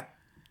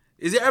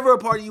 Is there ever a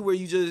part of you where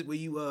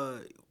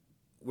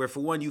for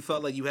one you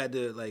felt like you had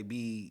to like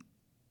be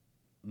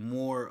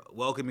more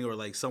welcoming or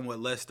like somewhat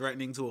less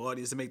threatening to an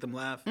audience to make them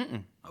laugh?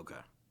 Okay.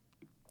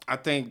 I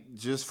think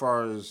just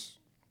far as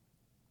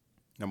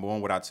number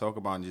one, what I talk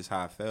about and just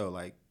how I feel,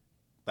 like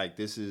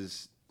this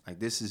is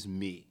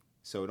me.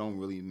 So it don't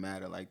really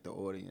matter like the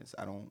audience.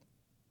 I'm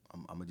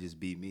gonna just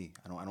be me.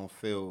 I don't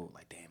feel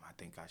like damn. I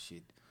think I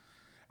should.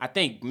 I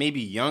think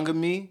maybe younger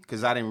me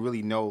because I didn't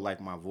really know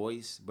like my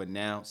voice, but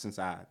now since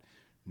I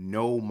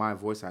know my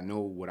voice, I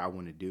know what I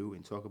want to do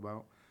and talk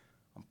about.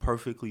 I'm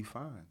perfectly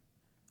fine.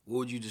 What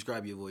would you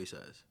describe your voice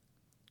as?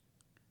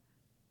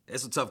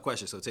 That's a tough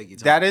question, so take your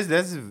time.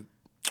 That's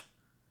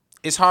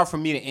it's hard for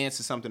me to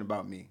answer something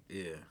about me.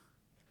 Yeah.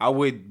 I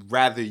would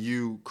rather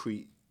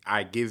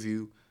I give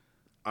you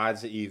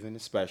odds are even,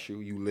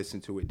 special. You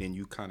listen to it, then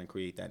you kind of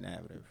create that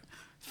narrative.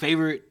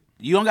 Favorite,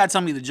 you don't got to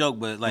tell me the joke,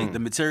 but like the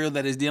material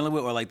that it's dealing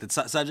with or like the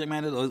subject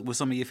matter, or with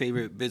some of your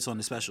favorite bits on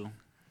the special?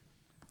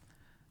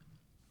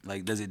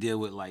 Like, does it deal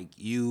with like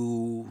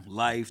you,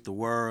 life, the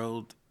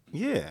world?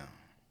 Yeah.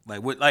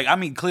 Like what? Like I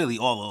mean, clearly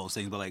all of those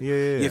things, but like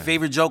your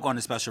favorite joke on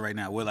the special right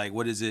now.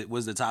 What is it?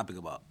 What's the topic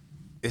about?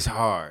 It's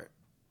hard.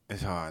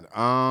 It's hard.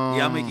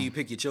 Yeah, I'm making you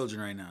pick your children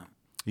right now.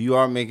 You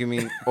are making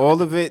me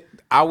all of it.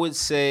 I would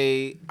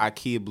say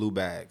IKEA blue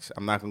bags.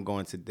 I'm not gonna go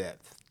into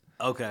depth.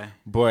 Okay,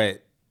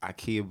 but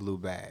IKEA blue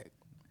bag.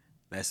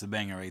 that's the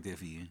banger right there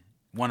for you.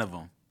 One of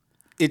them.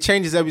 It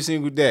changes every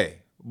single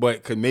day,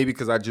 but maybe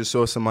because I just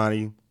saw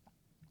somebody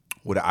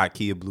with an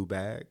IKEA blue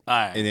bag, all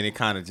right, and then it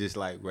kind of just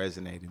like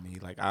resonated me.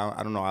 Like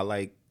I don't know. I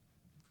like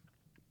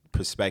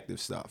perspective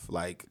stuff.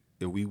 Like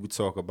if we would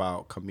talk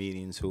about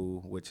comedians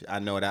which I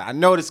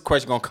know this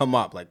question gonna come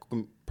up. Like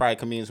probably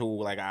comedians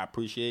who like I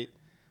appreciate.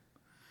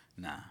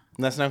 Nah.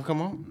 That's never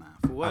come on? Nah.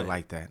 For what? I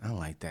like that. Damn,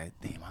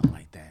 I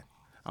like that.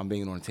 I'm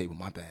banging on the table.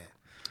 My bad.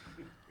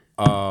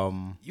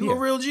 You a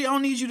real G. I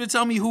don't need you to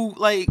tell me who.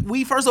 Like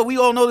we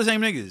all know the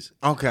same niggas.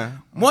 Okay.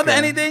 More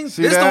than anything,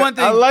 See this that? the one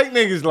thing. I like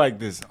niggas like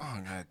this.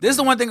 Oh God. This is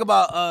the one thing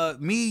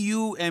about me,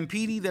 you, and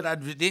PD that I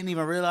didn't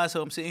even realize.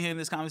 So I'm sitting here in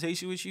this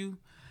conversation with you.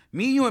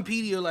 Me, you, and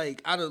PD are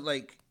like out of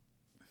like.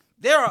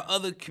 There are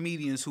other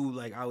comedians who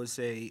like I would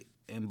say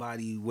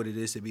embody what it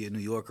is to be a New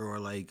Yorker or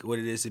like what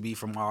it is to be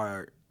from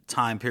our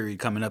time period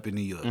coming up in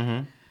New York.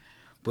 Mm-hmm.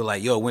 But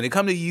like, yo, when it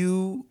come to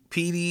you,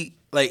 PD,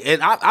 like,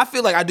 and I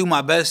feel like I do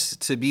my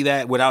best to be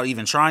that without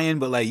even trying.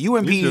 But like, you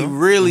and PD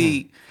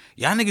really,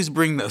 y'all niggas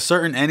bring a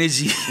certain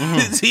energy.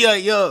 See,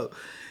 like, yo,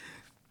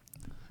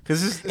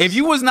 because if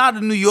you was not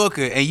a New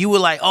Yorker and you were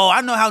like, oh,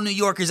 I know how New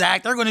Yorkers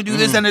act, they're gonna do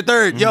this and the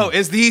third. Yo,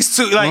 it's these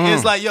two. Like,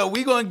 it's like, yo,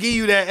 we gonna give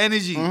you that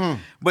energy.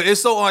 But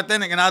it's so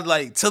authentic, and I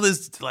like till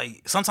this,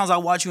 like, sometimes I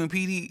watch you and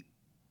PD.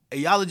 And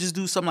y'all would just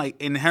do some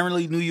like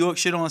inherently New York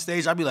shit on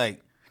stage. I'd be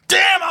like,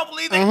 damn, I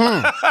believe they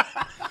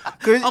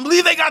I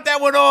believe they got that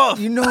one off.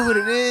 You know what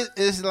it is?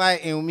 It's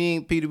like, and me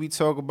and Peter, we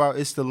talk about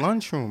it's the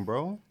lunchroom,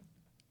 bro.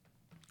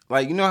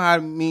 Like, you know how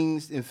it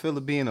means in Philly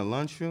being a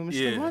lunchroom? It's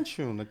the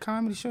lunchroom. The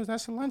comedy shows,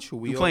 that's a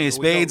lunchroom. We playing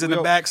spades in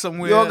the back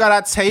somewhere. We all got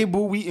our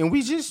table. We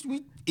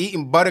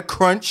eating butter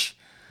crunch.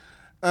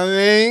 I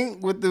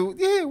mean,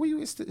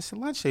 it's a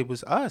lunch table.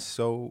 It's us.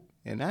 So,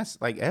 and that's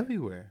like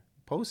everywhere.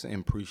 Supposed to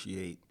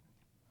appreciate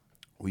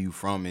where you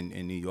from in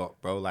New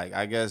York, bro. Like,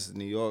 I guess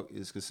New York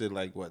is considered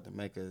like what, the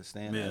Mecca of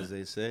stand-up, as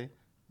they say.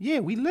 Yeah,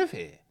 we live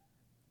here.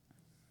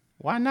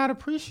 Why not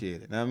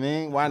appreciate it? I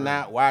mean,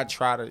 why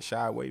try to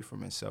shy away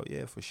from it? So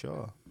yeah, for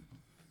sure.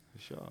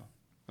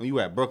 I mean, you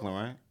at Brooklyn,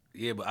 right?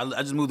 Yeah, but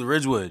I just moved to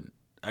Ridgewood.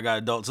 I got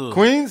adult too.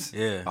 Queens?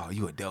 Yeah. Oh,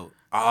 you adult.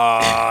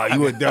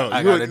 You adult.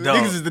 I got adult.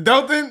 Niggas is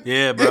adulting?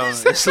 Yeah, bro.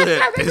 It's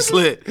lit. It's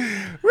lit.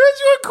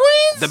 Ridgewood,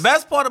 Queens? The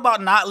best part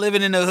about not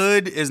living in the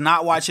hood is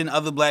not watching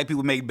other black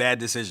people make bad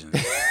decisions.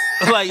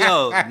 Like,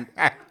 yo.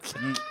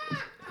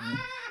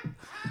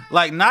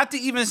 Like, not to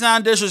even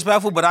sound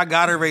disrespectful, but I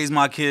gotta raise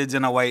my kids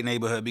in a white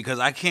neighborhood because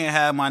I can't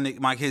have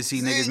my kids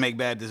see niggas make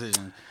bad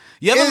decisions.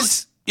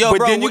 But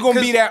then you're gonna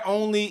be that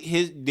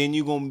then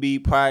you're gonna be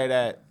probably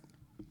that.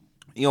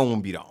 You don't want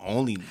to be the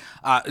only.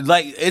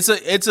 Like it's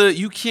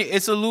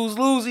a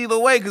lose either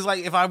way. Cause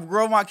like if I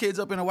grow my kids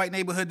up in a white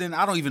neighborhood, then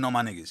I don't even know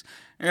my niggas.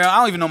 I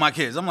don't even know my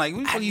kids. I'm like,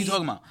 what the fuck are you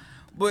talking about?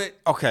 But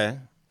okay,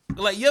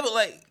 like but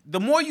like the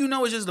more you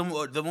know, it's just the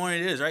more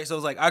it is, right? So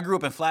it's like I grew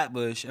up in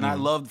Flatbush, and I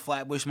loved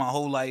Flatbush my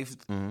whole life,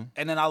 and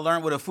then I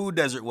learned what a food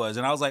desert was,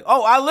 and I was like,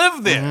 oh, I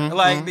live there.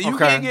 Like you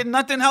can't get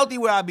nothing healthy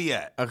where I be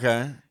at.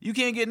 Okay, you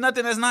can't get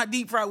nothing that's not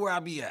deep fried where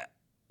I be at.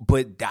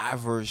 But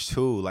diverse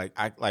too. Like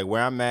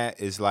where I'm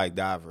at is like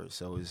diverse.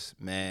 So it's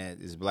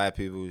black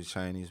people, it's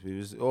Chinese people,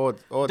 it's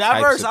all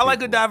diverse. Types of I like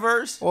people. a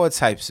diverse. All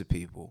types of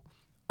people.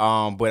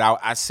 But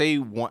I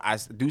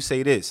do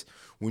say this.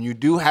 When you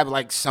do have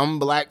like some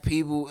black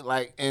people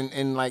like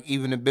in like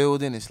even the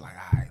building, it's like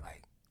all right,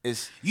 like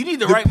it's you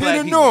need the right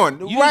black people. On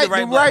the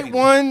right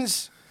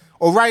ones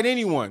or right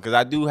anyone because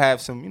I do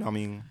have some. You know what I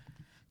mean.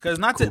 Because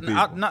not to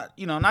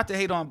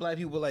hate on black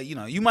people, but like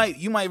you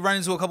might run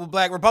into a couple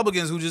black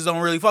Republicans who just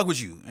don't really fuck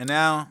with you, and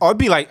now it'd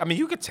be like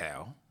you could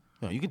tell.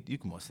 No, you can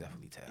most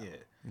definitely tell. Yeah,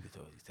 you could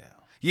totally tell.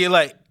 Yeah,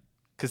 like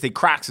Cause they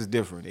Crocs is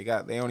different. They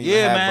don't even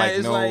Yeah, have man. like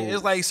It's no.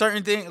 it's like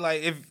certain things.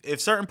 Like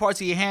if certain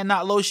parts of your hand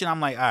not lotion, I'm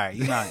like, all right,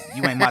 you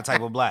ain't my type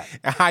of black.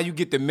 How you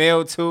get the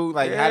mail too?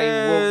 Like how they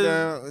walk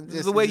down.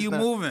 It's the way you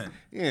moving.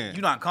 Yeah.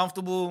 You not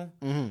comfortable.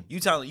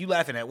 You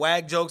laughing at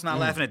wag jokes, not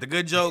laughing at the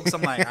good jokes.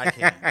 I'm like,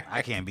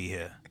 I can't be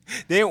here.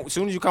 As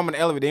soon as you come in the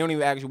elevator, they don't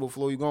even ask you what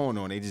floor you going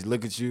on. They just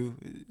look at you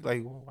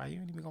like, well, why you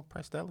ain't even gonna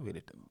press the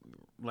elevator?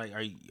 Like,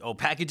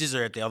 packages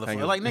are at the other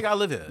floor. Like, nigga, I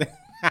live here.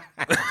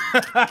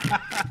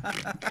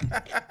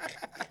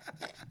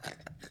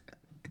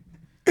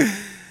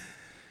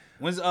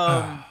 When's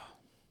the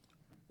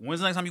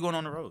next time you going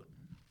on the road?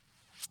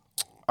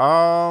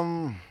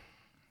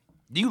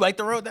 Do you like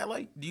the road that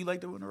like? Do you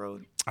like doing the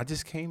road? I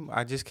just came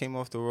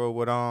off the road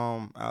with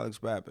Alex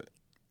Babbitt.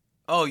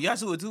 Oh, y'all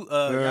do it too.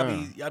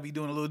 Y'all be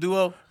doing a little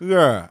duo.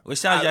 Yeah.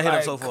 Which times y'all hit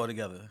up so far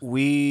together?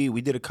 We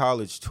did a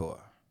college tour.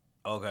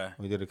 Okay.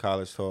 We did a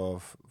college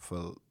tour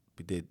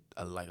we did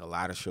a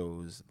lot of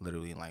shows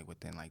literally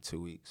within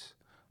 2 weeks.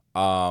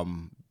 I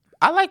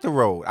like the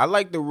road. I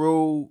like the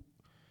road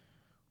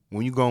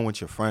when you going with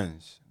your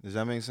friends. Does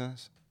that make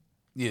sense?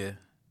 Yeah.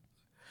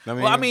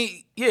 I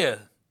mean, yeah,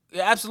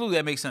 absolutely,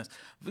 that makes sense.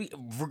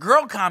 For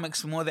girl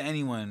comics, more than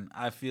anyone,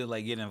 I feel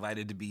like getting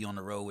invited to be on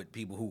the road with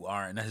people who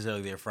aren't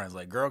necessarily their friends.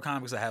 Like girl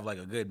comics that have like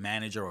a good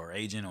manager or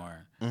agent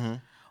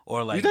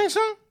or like. You think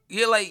so?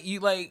 Yeah,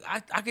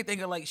 I could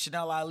think of like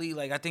Chanel Ali.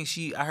 Like I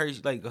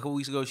heard like a couple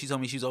weeks ago she told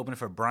me she was opening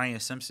for Brian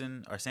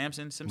Simpson or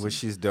Samson. Which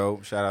she's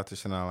dope. Shout out to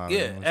Chanel Ali.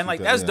 Yeah, and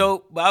like that's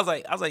dope. But I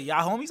was like,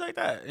 y'all homies like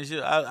that.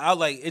 And I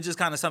like it's just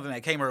kind of something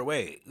that came her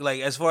way. Like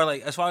as far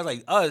as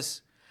like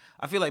us,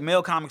 I feel like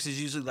male comics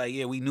is usually like,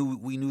 yeah, we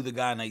knew the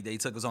guy and like they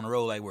took us on the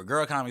road. Like where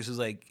girl comics is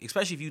like,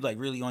 especially if you like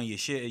really on your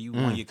shit, or you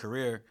on your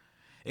career,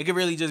 it could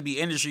really just be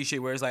industry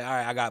shit where it's like, all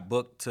right, I got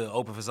booked to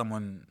open for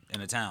someone in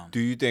the town. Do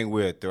you think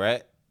we're a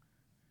threat?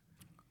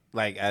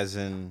 Like as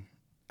in,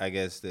 I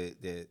guess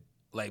that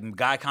like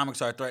guy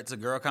comics are a threat to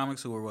girl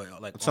comics who are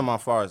what, like some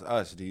as far as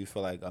us. Do you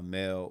feel like a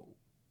male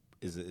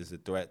is a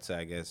threat to,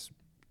 I guess,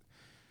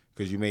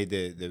 because you made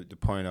the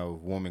point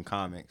of woman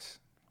comics.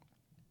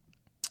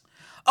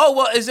 Oh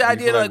well, it's the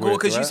idea like well,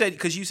 because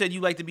you said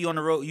you like to be on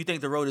the road. You think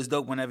the road is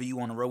dope whenever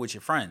you on the road with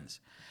your friends.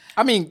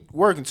 I mean,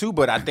 working too,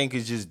 but I think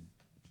it's just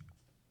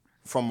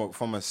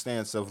from a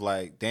stance of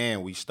like,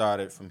 damn, we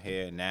started from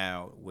here.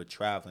 Now we're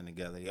traveling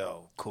together.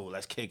 Yo, cool.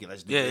 Let's kick it.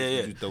 Let's do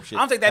this. Let's do dope shit.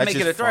 I don't think that make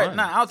it a threat. Fun.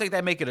 Nah, I don't think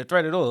that make it a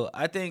threat at all.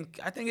 I think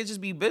it just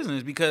be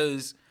business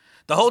because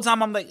the whole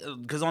time I'm like,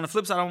 because on the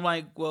flip side I'm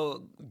like,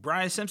 well,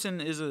 Brian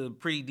Simpson is a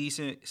pretty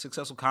decent,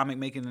 successful comic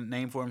making a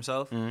name for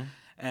himself. Mm-hmm.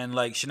 And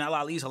like Chanel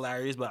Ali's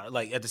hilarious, but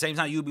like at the same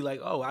time you'd be like,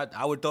 oh,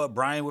 I would thought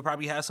Brian would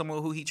probably have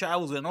someone who he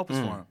travels with and opens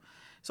for him.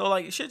 So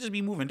like it should just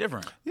be moving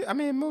different. Yeah, I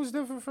mean it moves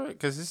different for it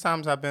because there's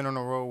times I've been on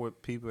the road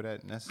with people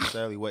that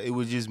necessarily it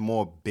was just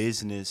more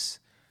business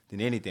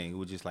than anything. It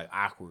was just like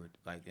awkward,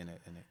 like in a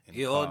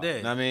all car. day.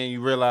 You know what I mean, you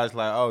realize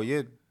like, oh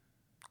yeah,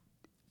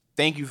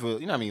 thank you for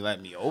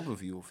letting me open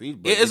for you.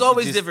 But it's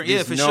always different.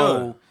 Yeah,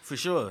 for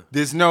sure.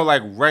 There's no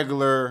like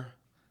regular.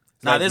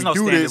 Nah, there's no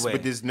standard way.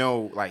 But there's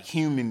no like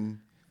human.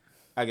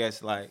 I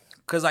guess like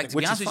because like to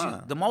be honest with you,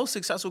 fine. the most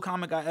successful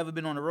comic I ever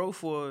been on the road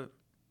for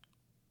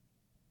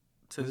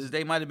to this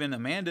day might have been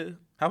Amanda.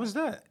 How was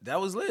that?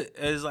 That was lit.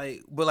 It's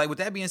like, but like with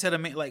that being said,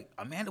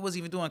 Amanda wasn't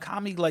even doing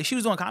comedy. Like she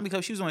was doing comedy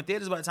clubs. She was doing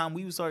theaters by the time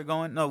we started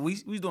going. No, we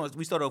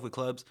started off with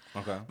clubs.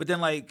 Okay. But then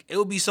like it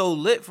would be so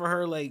lit for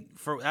her. Like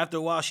for after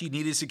a while, she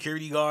needed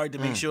security guard to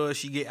make sure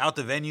she get out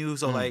the venue.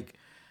 So like.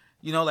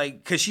 You know,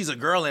 like, cause she's a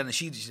girl and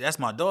that's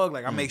my dog.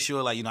 Like, I make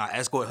sure, like, I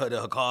escort her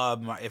to her car.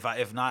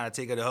 If not, I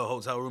take her to her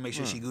hotel room, make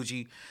sure she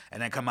Gucci,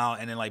 and then come out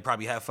and then like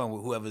probably have fun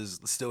with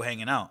whoever's still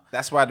hanging out.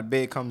 That's why the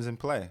bed comes in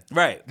play,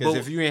 right? Because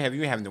if you ain't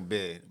having no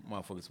bed,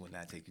 motherfuckers will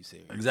not take you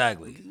serious.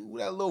 Exactly.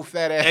 That little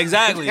fat ass.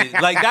 Exactly.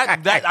 Like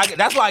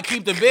that's why I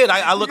keep the bed.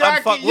 I look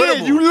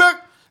unfuckwittable. You look.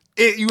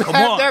 You Come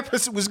have on. that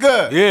person was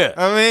good. Yeah.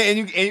 I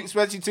mean, and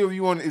especially too if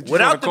you want to.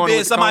 Without the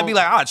bed, somebody be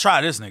like, "I'll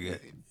try this nigga."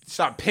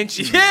 Start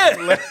pinching. Yeah.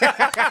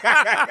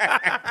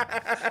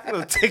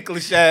 Little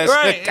ticklish ass.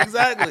 Right,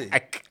 exactly.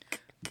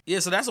 Yeah,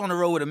 so that's on the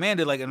road with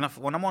Amanda. Like,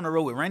 when I'm on the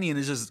road with Rennie and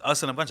it's just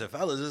us and a bunch of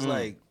fellas, it's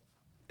like,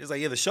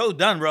 yeah, the show's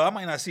done, bro. I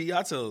might not see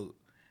y'all till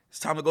it's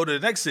time to go to the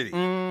next city.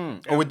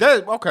 Oh, it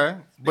does? Okay.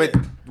 But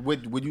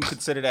would you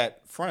consider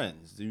that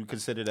friends? Do you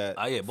consider that?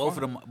 Oh, yeah, both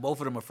of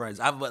them are friends.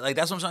 That's what I'm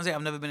trying to say.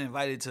 I've never been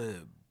invited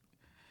to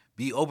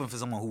be open for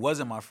someone who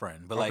wasn't my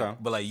friend, but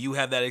like you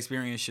have that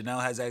experience. Chanel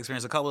has that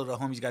experience. A couple of the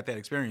homies got that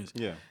experience.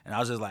 Yeah, and I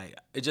was just like,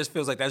 it just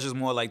feels like that's just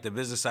more like the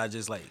business side,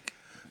 just like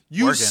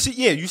you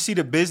see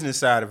the business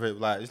side of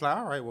it. Like it's like,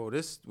 all right, well,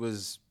 this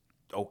was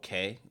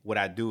okay. Would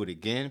I do it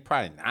again?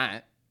 Probably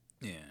not.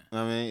 Yeah,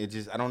 I mean,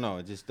 I don't know.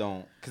 It just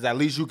don't because at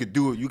least you could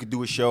do it. You could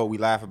do a show. We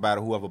laugh about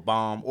it. Whoever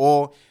bomb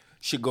or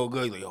shit go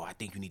good. Like, I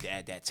think you need to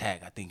add that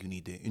tag. I think you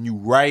need to, and you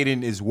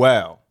writing as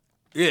well.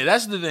 Yeah,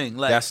 that's the thing.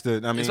 Like,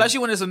 especially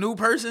when it's a new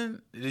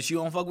person that you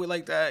don't fuck with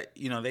like that.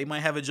 They might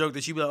have a joke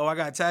that you be like, "Oh, I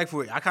got tagged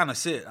for it." I kind of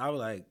sit. I was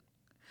like,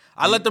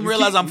 I let them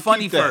realize I'm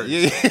funny first.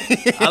 Yeah.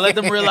 I let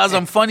them realize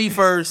I'm funny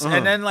first,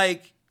 and then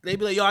like They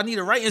be like, yo, I need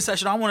a writing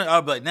session. I'll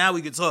be like, now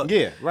we can talk.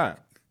 Yeah, right.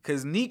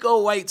 Cause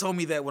Nico White told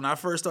me that when I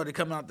first started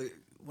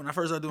when I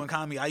first started doing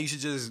comedy, I used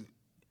to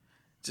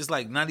just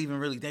like not even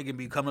really thinking,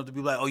 be coming up to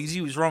people like, oh, you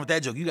see what's wrong with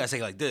that joke? You gotta say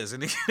it like this,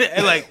 and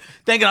like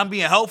thinking I'm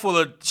being helpful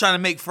or trying to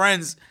make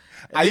friends.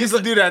 I used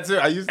to do that too.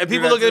 And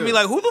people look at me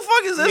like, who the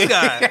fuck is this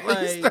guy?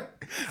 Like,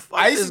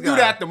 I used to do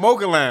that at the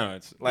Mocha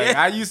Lounge. Like,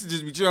 I used to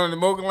just be chilling in the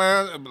Mocha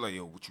Lounge. I'd be like,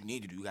 yo, what you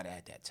need to do, you gotta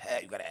add that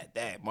tag, you gotta add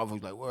that.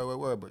 Motherfuckers like,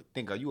 what? But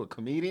think, are you a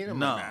comedian? I'm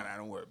No. like, nah,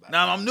 don't worry about it.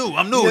 Nah,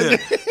 I'm new here.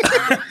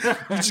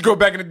 You just go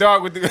back in the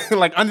dark with the,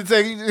 like,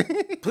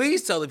 Undertaker.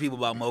 Please tell the people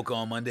about Mocha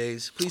on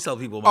Mondays. Please tell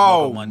people about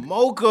Mocha on Mondays.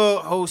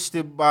 Mocha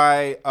hosted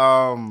by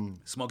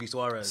Smokey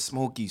Suarez.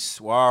 Smokey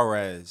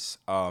Suarez.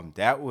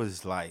 That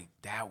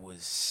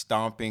was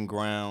stomping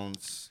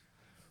grounds.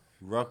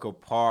 Rucker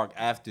Park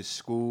after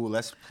school.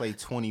 Let's play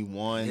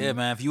 21. Yeah,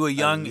 man. If you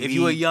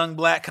a young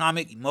black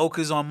comic,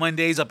 Mocha's on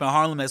Mondays up in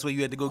Harlem. That's where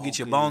you had to go get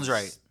your bones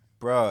right.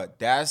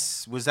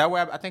 Bruh, was that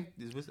where I think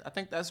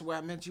that's where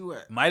I met you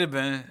at. Might have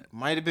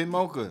been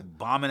Mocha.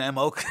 bombing at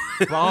Mocha.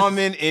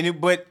 Bombing in it,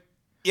 but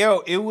yo,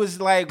 it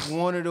was like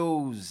one of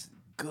those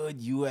good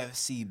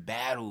UFC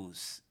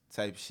battles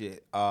type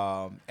shit.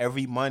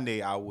 Every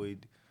Monday I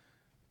would.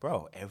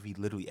 Bro, every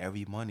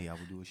Monday I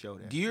would do a show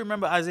there. Do you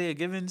remember Isaiah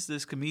Givens,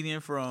 this comedian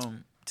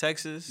from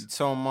Texas? You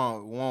talking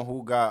about one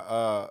who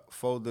got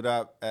folded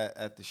up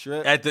at the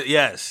strip?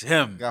 Yes,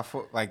 him. Got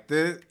like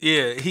this?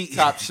 Yeah, he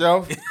Top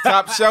shelf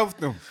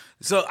them.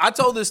 So I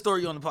told this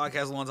story on the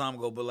podcast a long time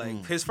ago, but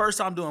like his first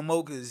time doing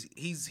Mocha's,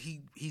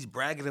 he's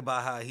bragging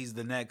about how he's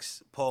the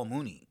next Paul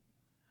Mooney.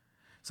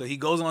 So he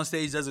goes on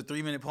stage, does a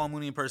 3-minute Paul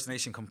Mooney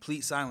impersonation,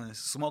 complete silence.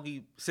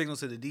 Smokey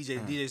signals to the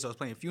DJ. The DJ starts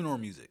playing funeral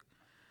music.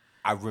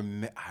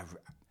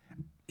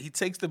 He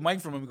takes the mic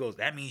from him and goes,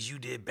 that means you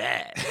did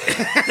bad.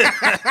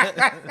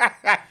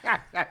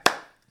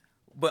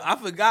 But I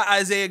forgot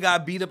Isaiah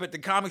got beat up at the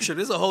comic strip.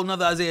 This is a whole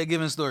nother Isaiah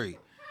Givens story.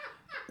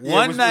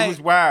 One night.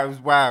 It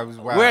was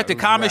wild. We're at the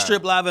comic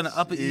strip live in the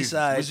Upper East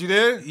Side. Was you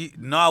there?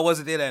 No, I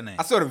wasn't there that night.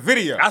 I saw the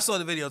video. I saw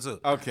the video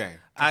too. Okay.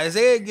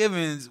 Isaiah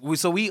Givens,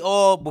 so we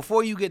all,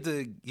 before you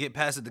get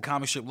past at the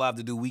comic strip live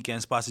to do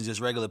weekend spots and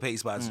just regular paid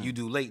spots, you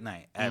do late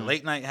night. At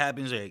late night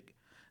happens, like,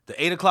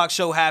 the 8 o'clock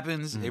show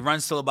happens. It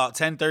runs till about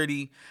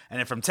 10:30, and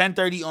then from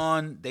 10:30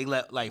 on, they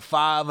let like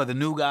 5 of the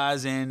new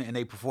guys in, and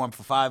they perform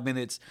for 5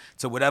 minutes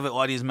to whatever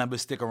audience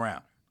members stick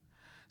around.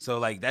 So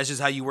like that's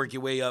just how you work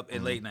your way up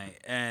at late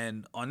night.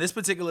 And on this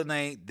particular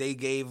night, they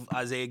gave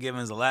Isaiah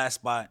Givens the last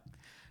spot.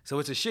 So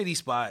it's a shitty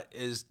spot.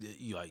 It's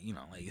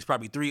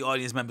probably 3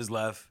 audience members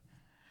left,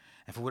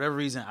 and for whatever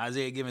reason,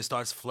 Isaiah Givens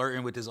starts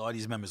flirting with his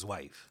audience member's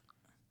wife.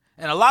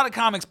 And a lot of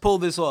comics pull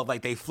this off.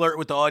 Like, they flirt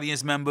with the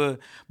audience member,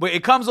 but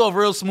it comes off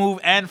real smooth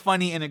and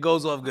funny, and it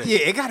goes off good. Yeah,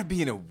 it got to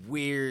be in a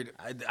weird...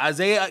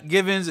 Isaiah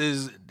Givens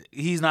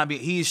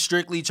he's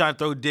strictly trying to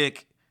throw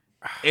dick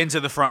into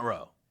the front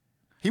row.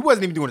 He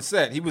wasn't even doing a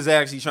set. He was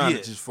actually trying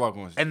to just fuck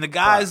on. And the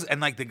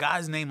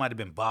guy's name might have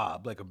been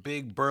Bob, like a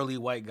big, burly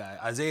white guy.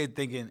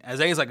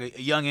 Isaiah's like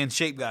a young, in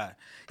shape guy.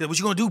 He's like, what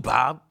you gonna do,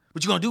 Bob?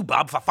 What you gonna do,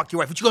 Bob, if I fuck your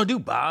wife? What you gonna do,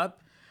 Bob?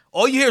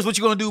 All you hear is what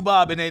you gonna do,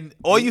 Bob, and then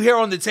all you hear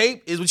on the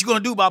tape is what you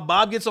gonna do, Bob.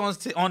 Bob gets on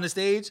the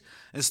stage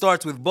and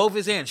starts with both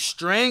his hands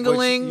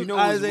strangling. You know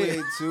what's Isaiah.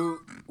 weird too?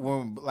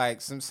 When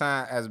like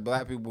sometimes as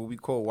black people we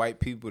call white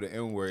people the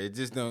N word. It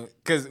just don't,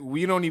 because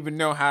we don't even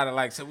know how to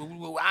like say,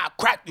 I'll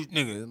crack this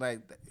nigga.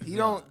 Like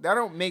that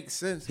don't make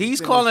sense. He's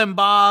calling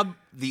Bob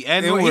the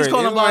N word. He's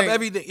calling Bob like,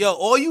 everything. Yo,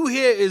 all you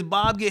hear is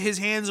Bob get his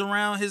hands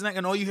around his neck,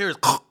 and all you hear is.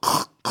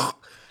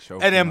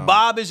 And then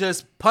Bob is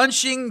just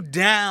punching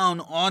down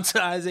onto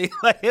Isaiah.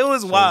 Like, it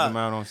was wild. Him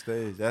out on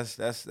stage. That's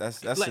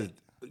like,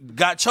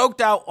 got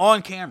choked out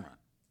on camera.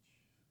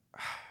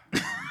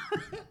 This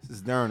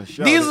is during the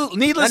show.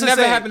 Needless that to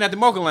never say, happened at the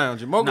Mocha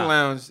Lounge. Mocha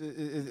Lounge,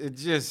 it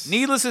just.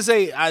 Needless to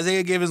say,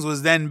 Isaiah Givens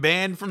was then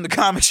banned from the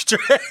comic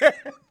strip.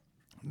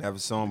 Never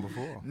saw him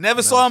before.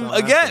 Never saw him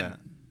again.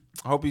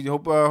 Hope you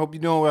doing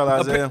well,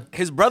 Isaiah.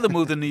 His brother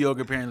moved to New York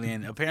apparently,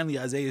 and apparently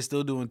Isaiah is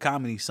still doing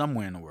comedy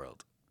somewhere in the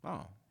world.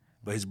 Oh.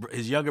 But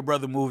his younger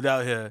brother moved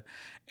out here,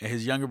 and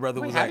his younger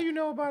brother was how like, do you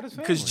know about his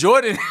family? Because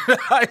Jordan,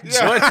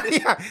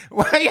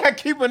 why y'all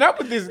keeping up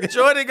with this guy?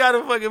 Jordan got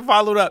him fucking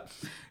followed up.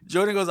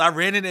 Jordan goes, I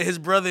ran into his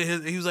brother.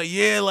 He was like,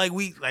 yeah,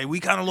 we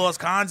kind of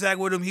lost contact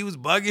with him. He was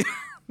bugging.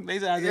 They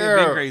said Isaiah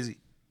been crazy.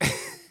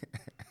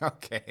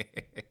 Okay.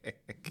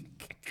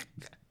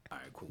 All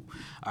right, cool.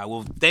 All right,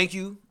 well, thank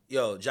you.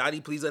 Yo,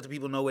 Jatty, please let the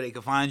people know where they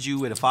can find you,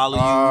 where to follow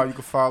you. You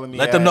can follow me.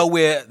 Let them know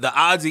where the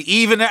odds are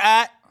even are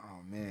at. Oh,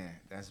 man,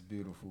 that's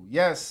beautiful.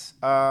 Yes.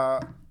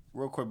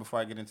 Real quick before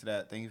I get into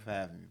that, thank you for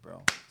having me,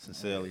 bro.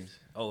 Sincerely.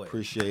 Always.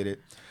 Appreciate it.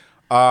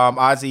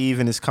 Odds Are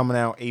Even is coming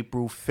out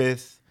April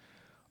 5th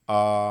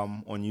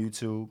on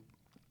YouTube,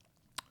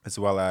 as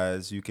well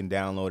as you can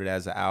download it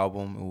as an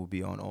album. It will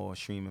be on all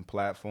streaming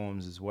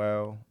platforms as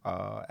well.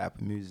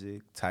 Apple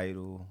Music,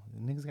 Tidal.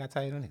 Niggas got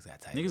Tidal? Niggas got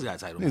Tidal. Niggas got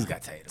title. Niggas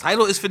got Tidal.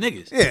 Title is for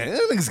niggas. Yeah,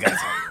 niggas got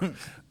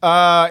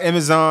Tidal.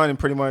 Amazon and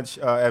pretty much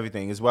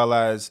everything, as well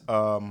as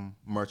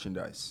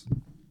merchandise.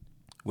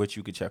 which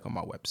you can check on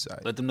my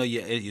website. Let them know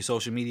your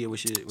social media.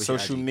 What's your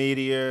Social IG?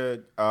 media,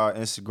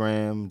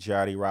 Instagram,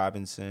 Jatty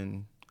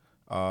Robinson,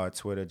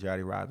 Twitter,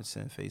 Jatty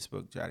Robinson,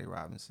 Facebook, Jatty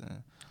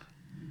Robinson.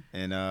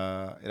 And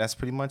that's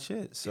pretty much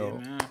it.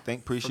 So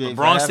appreciate From the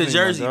Bronx for to having me,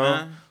 Jersey,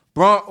 dog. man.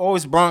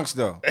 Always Bronx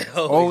though.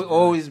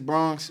 always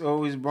Bronx.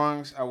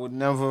 I would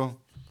never.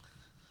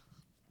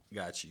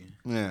 Got you.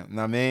 Yeah, know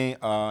what I mean,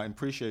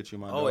 appreciate you,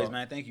 my Always, dog.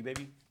 man. Thank you,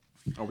 baby.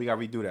 Oh, we gotta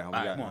redo that.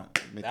 right, come on.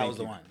 That was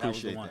the one. That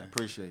was the one.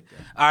 Appreciate that.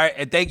 All right,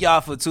 and thank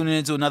y'all for tuning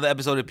in to another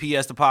episode of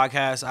PS the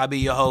Podcast. I'll be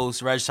your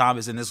host, Reg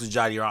Thomas, and this was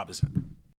Jatty Robinson.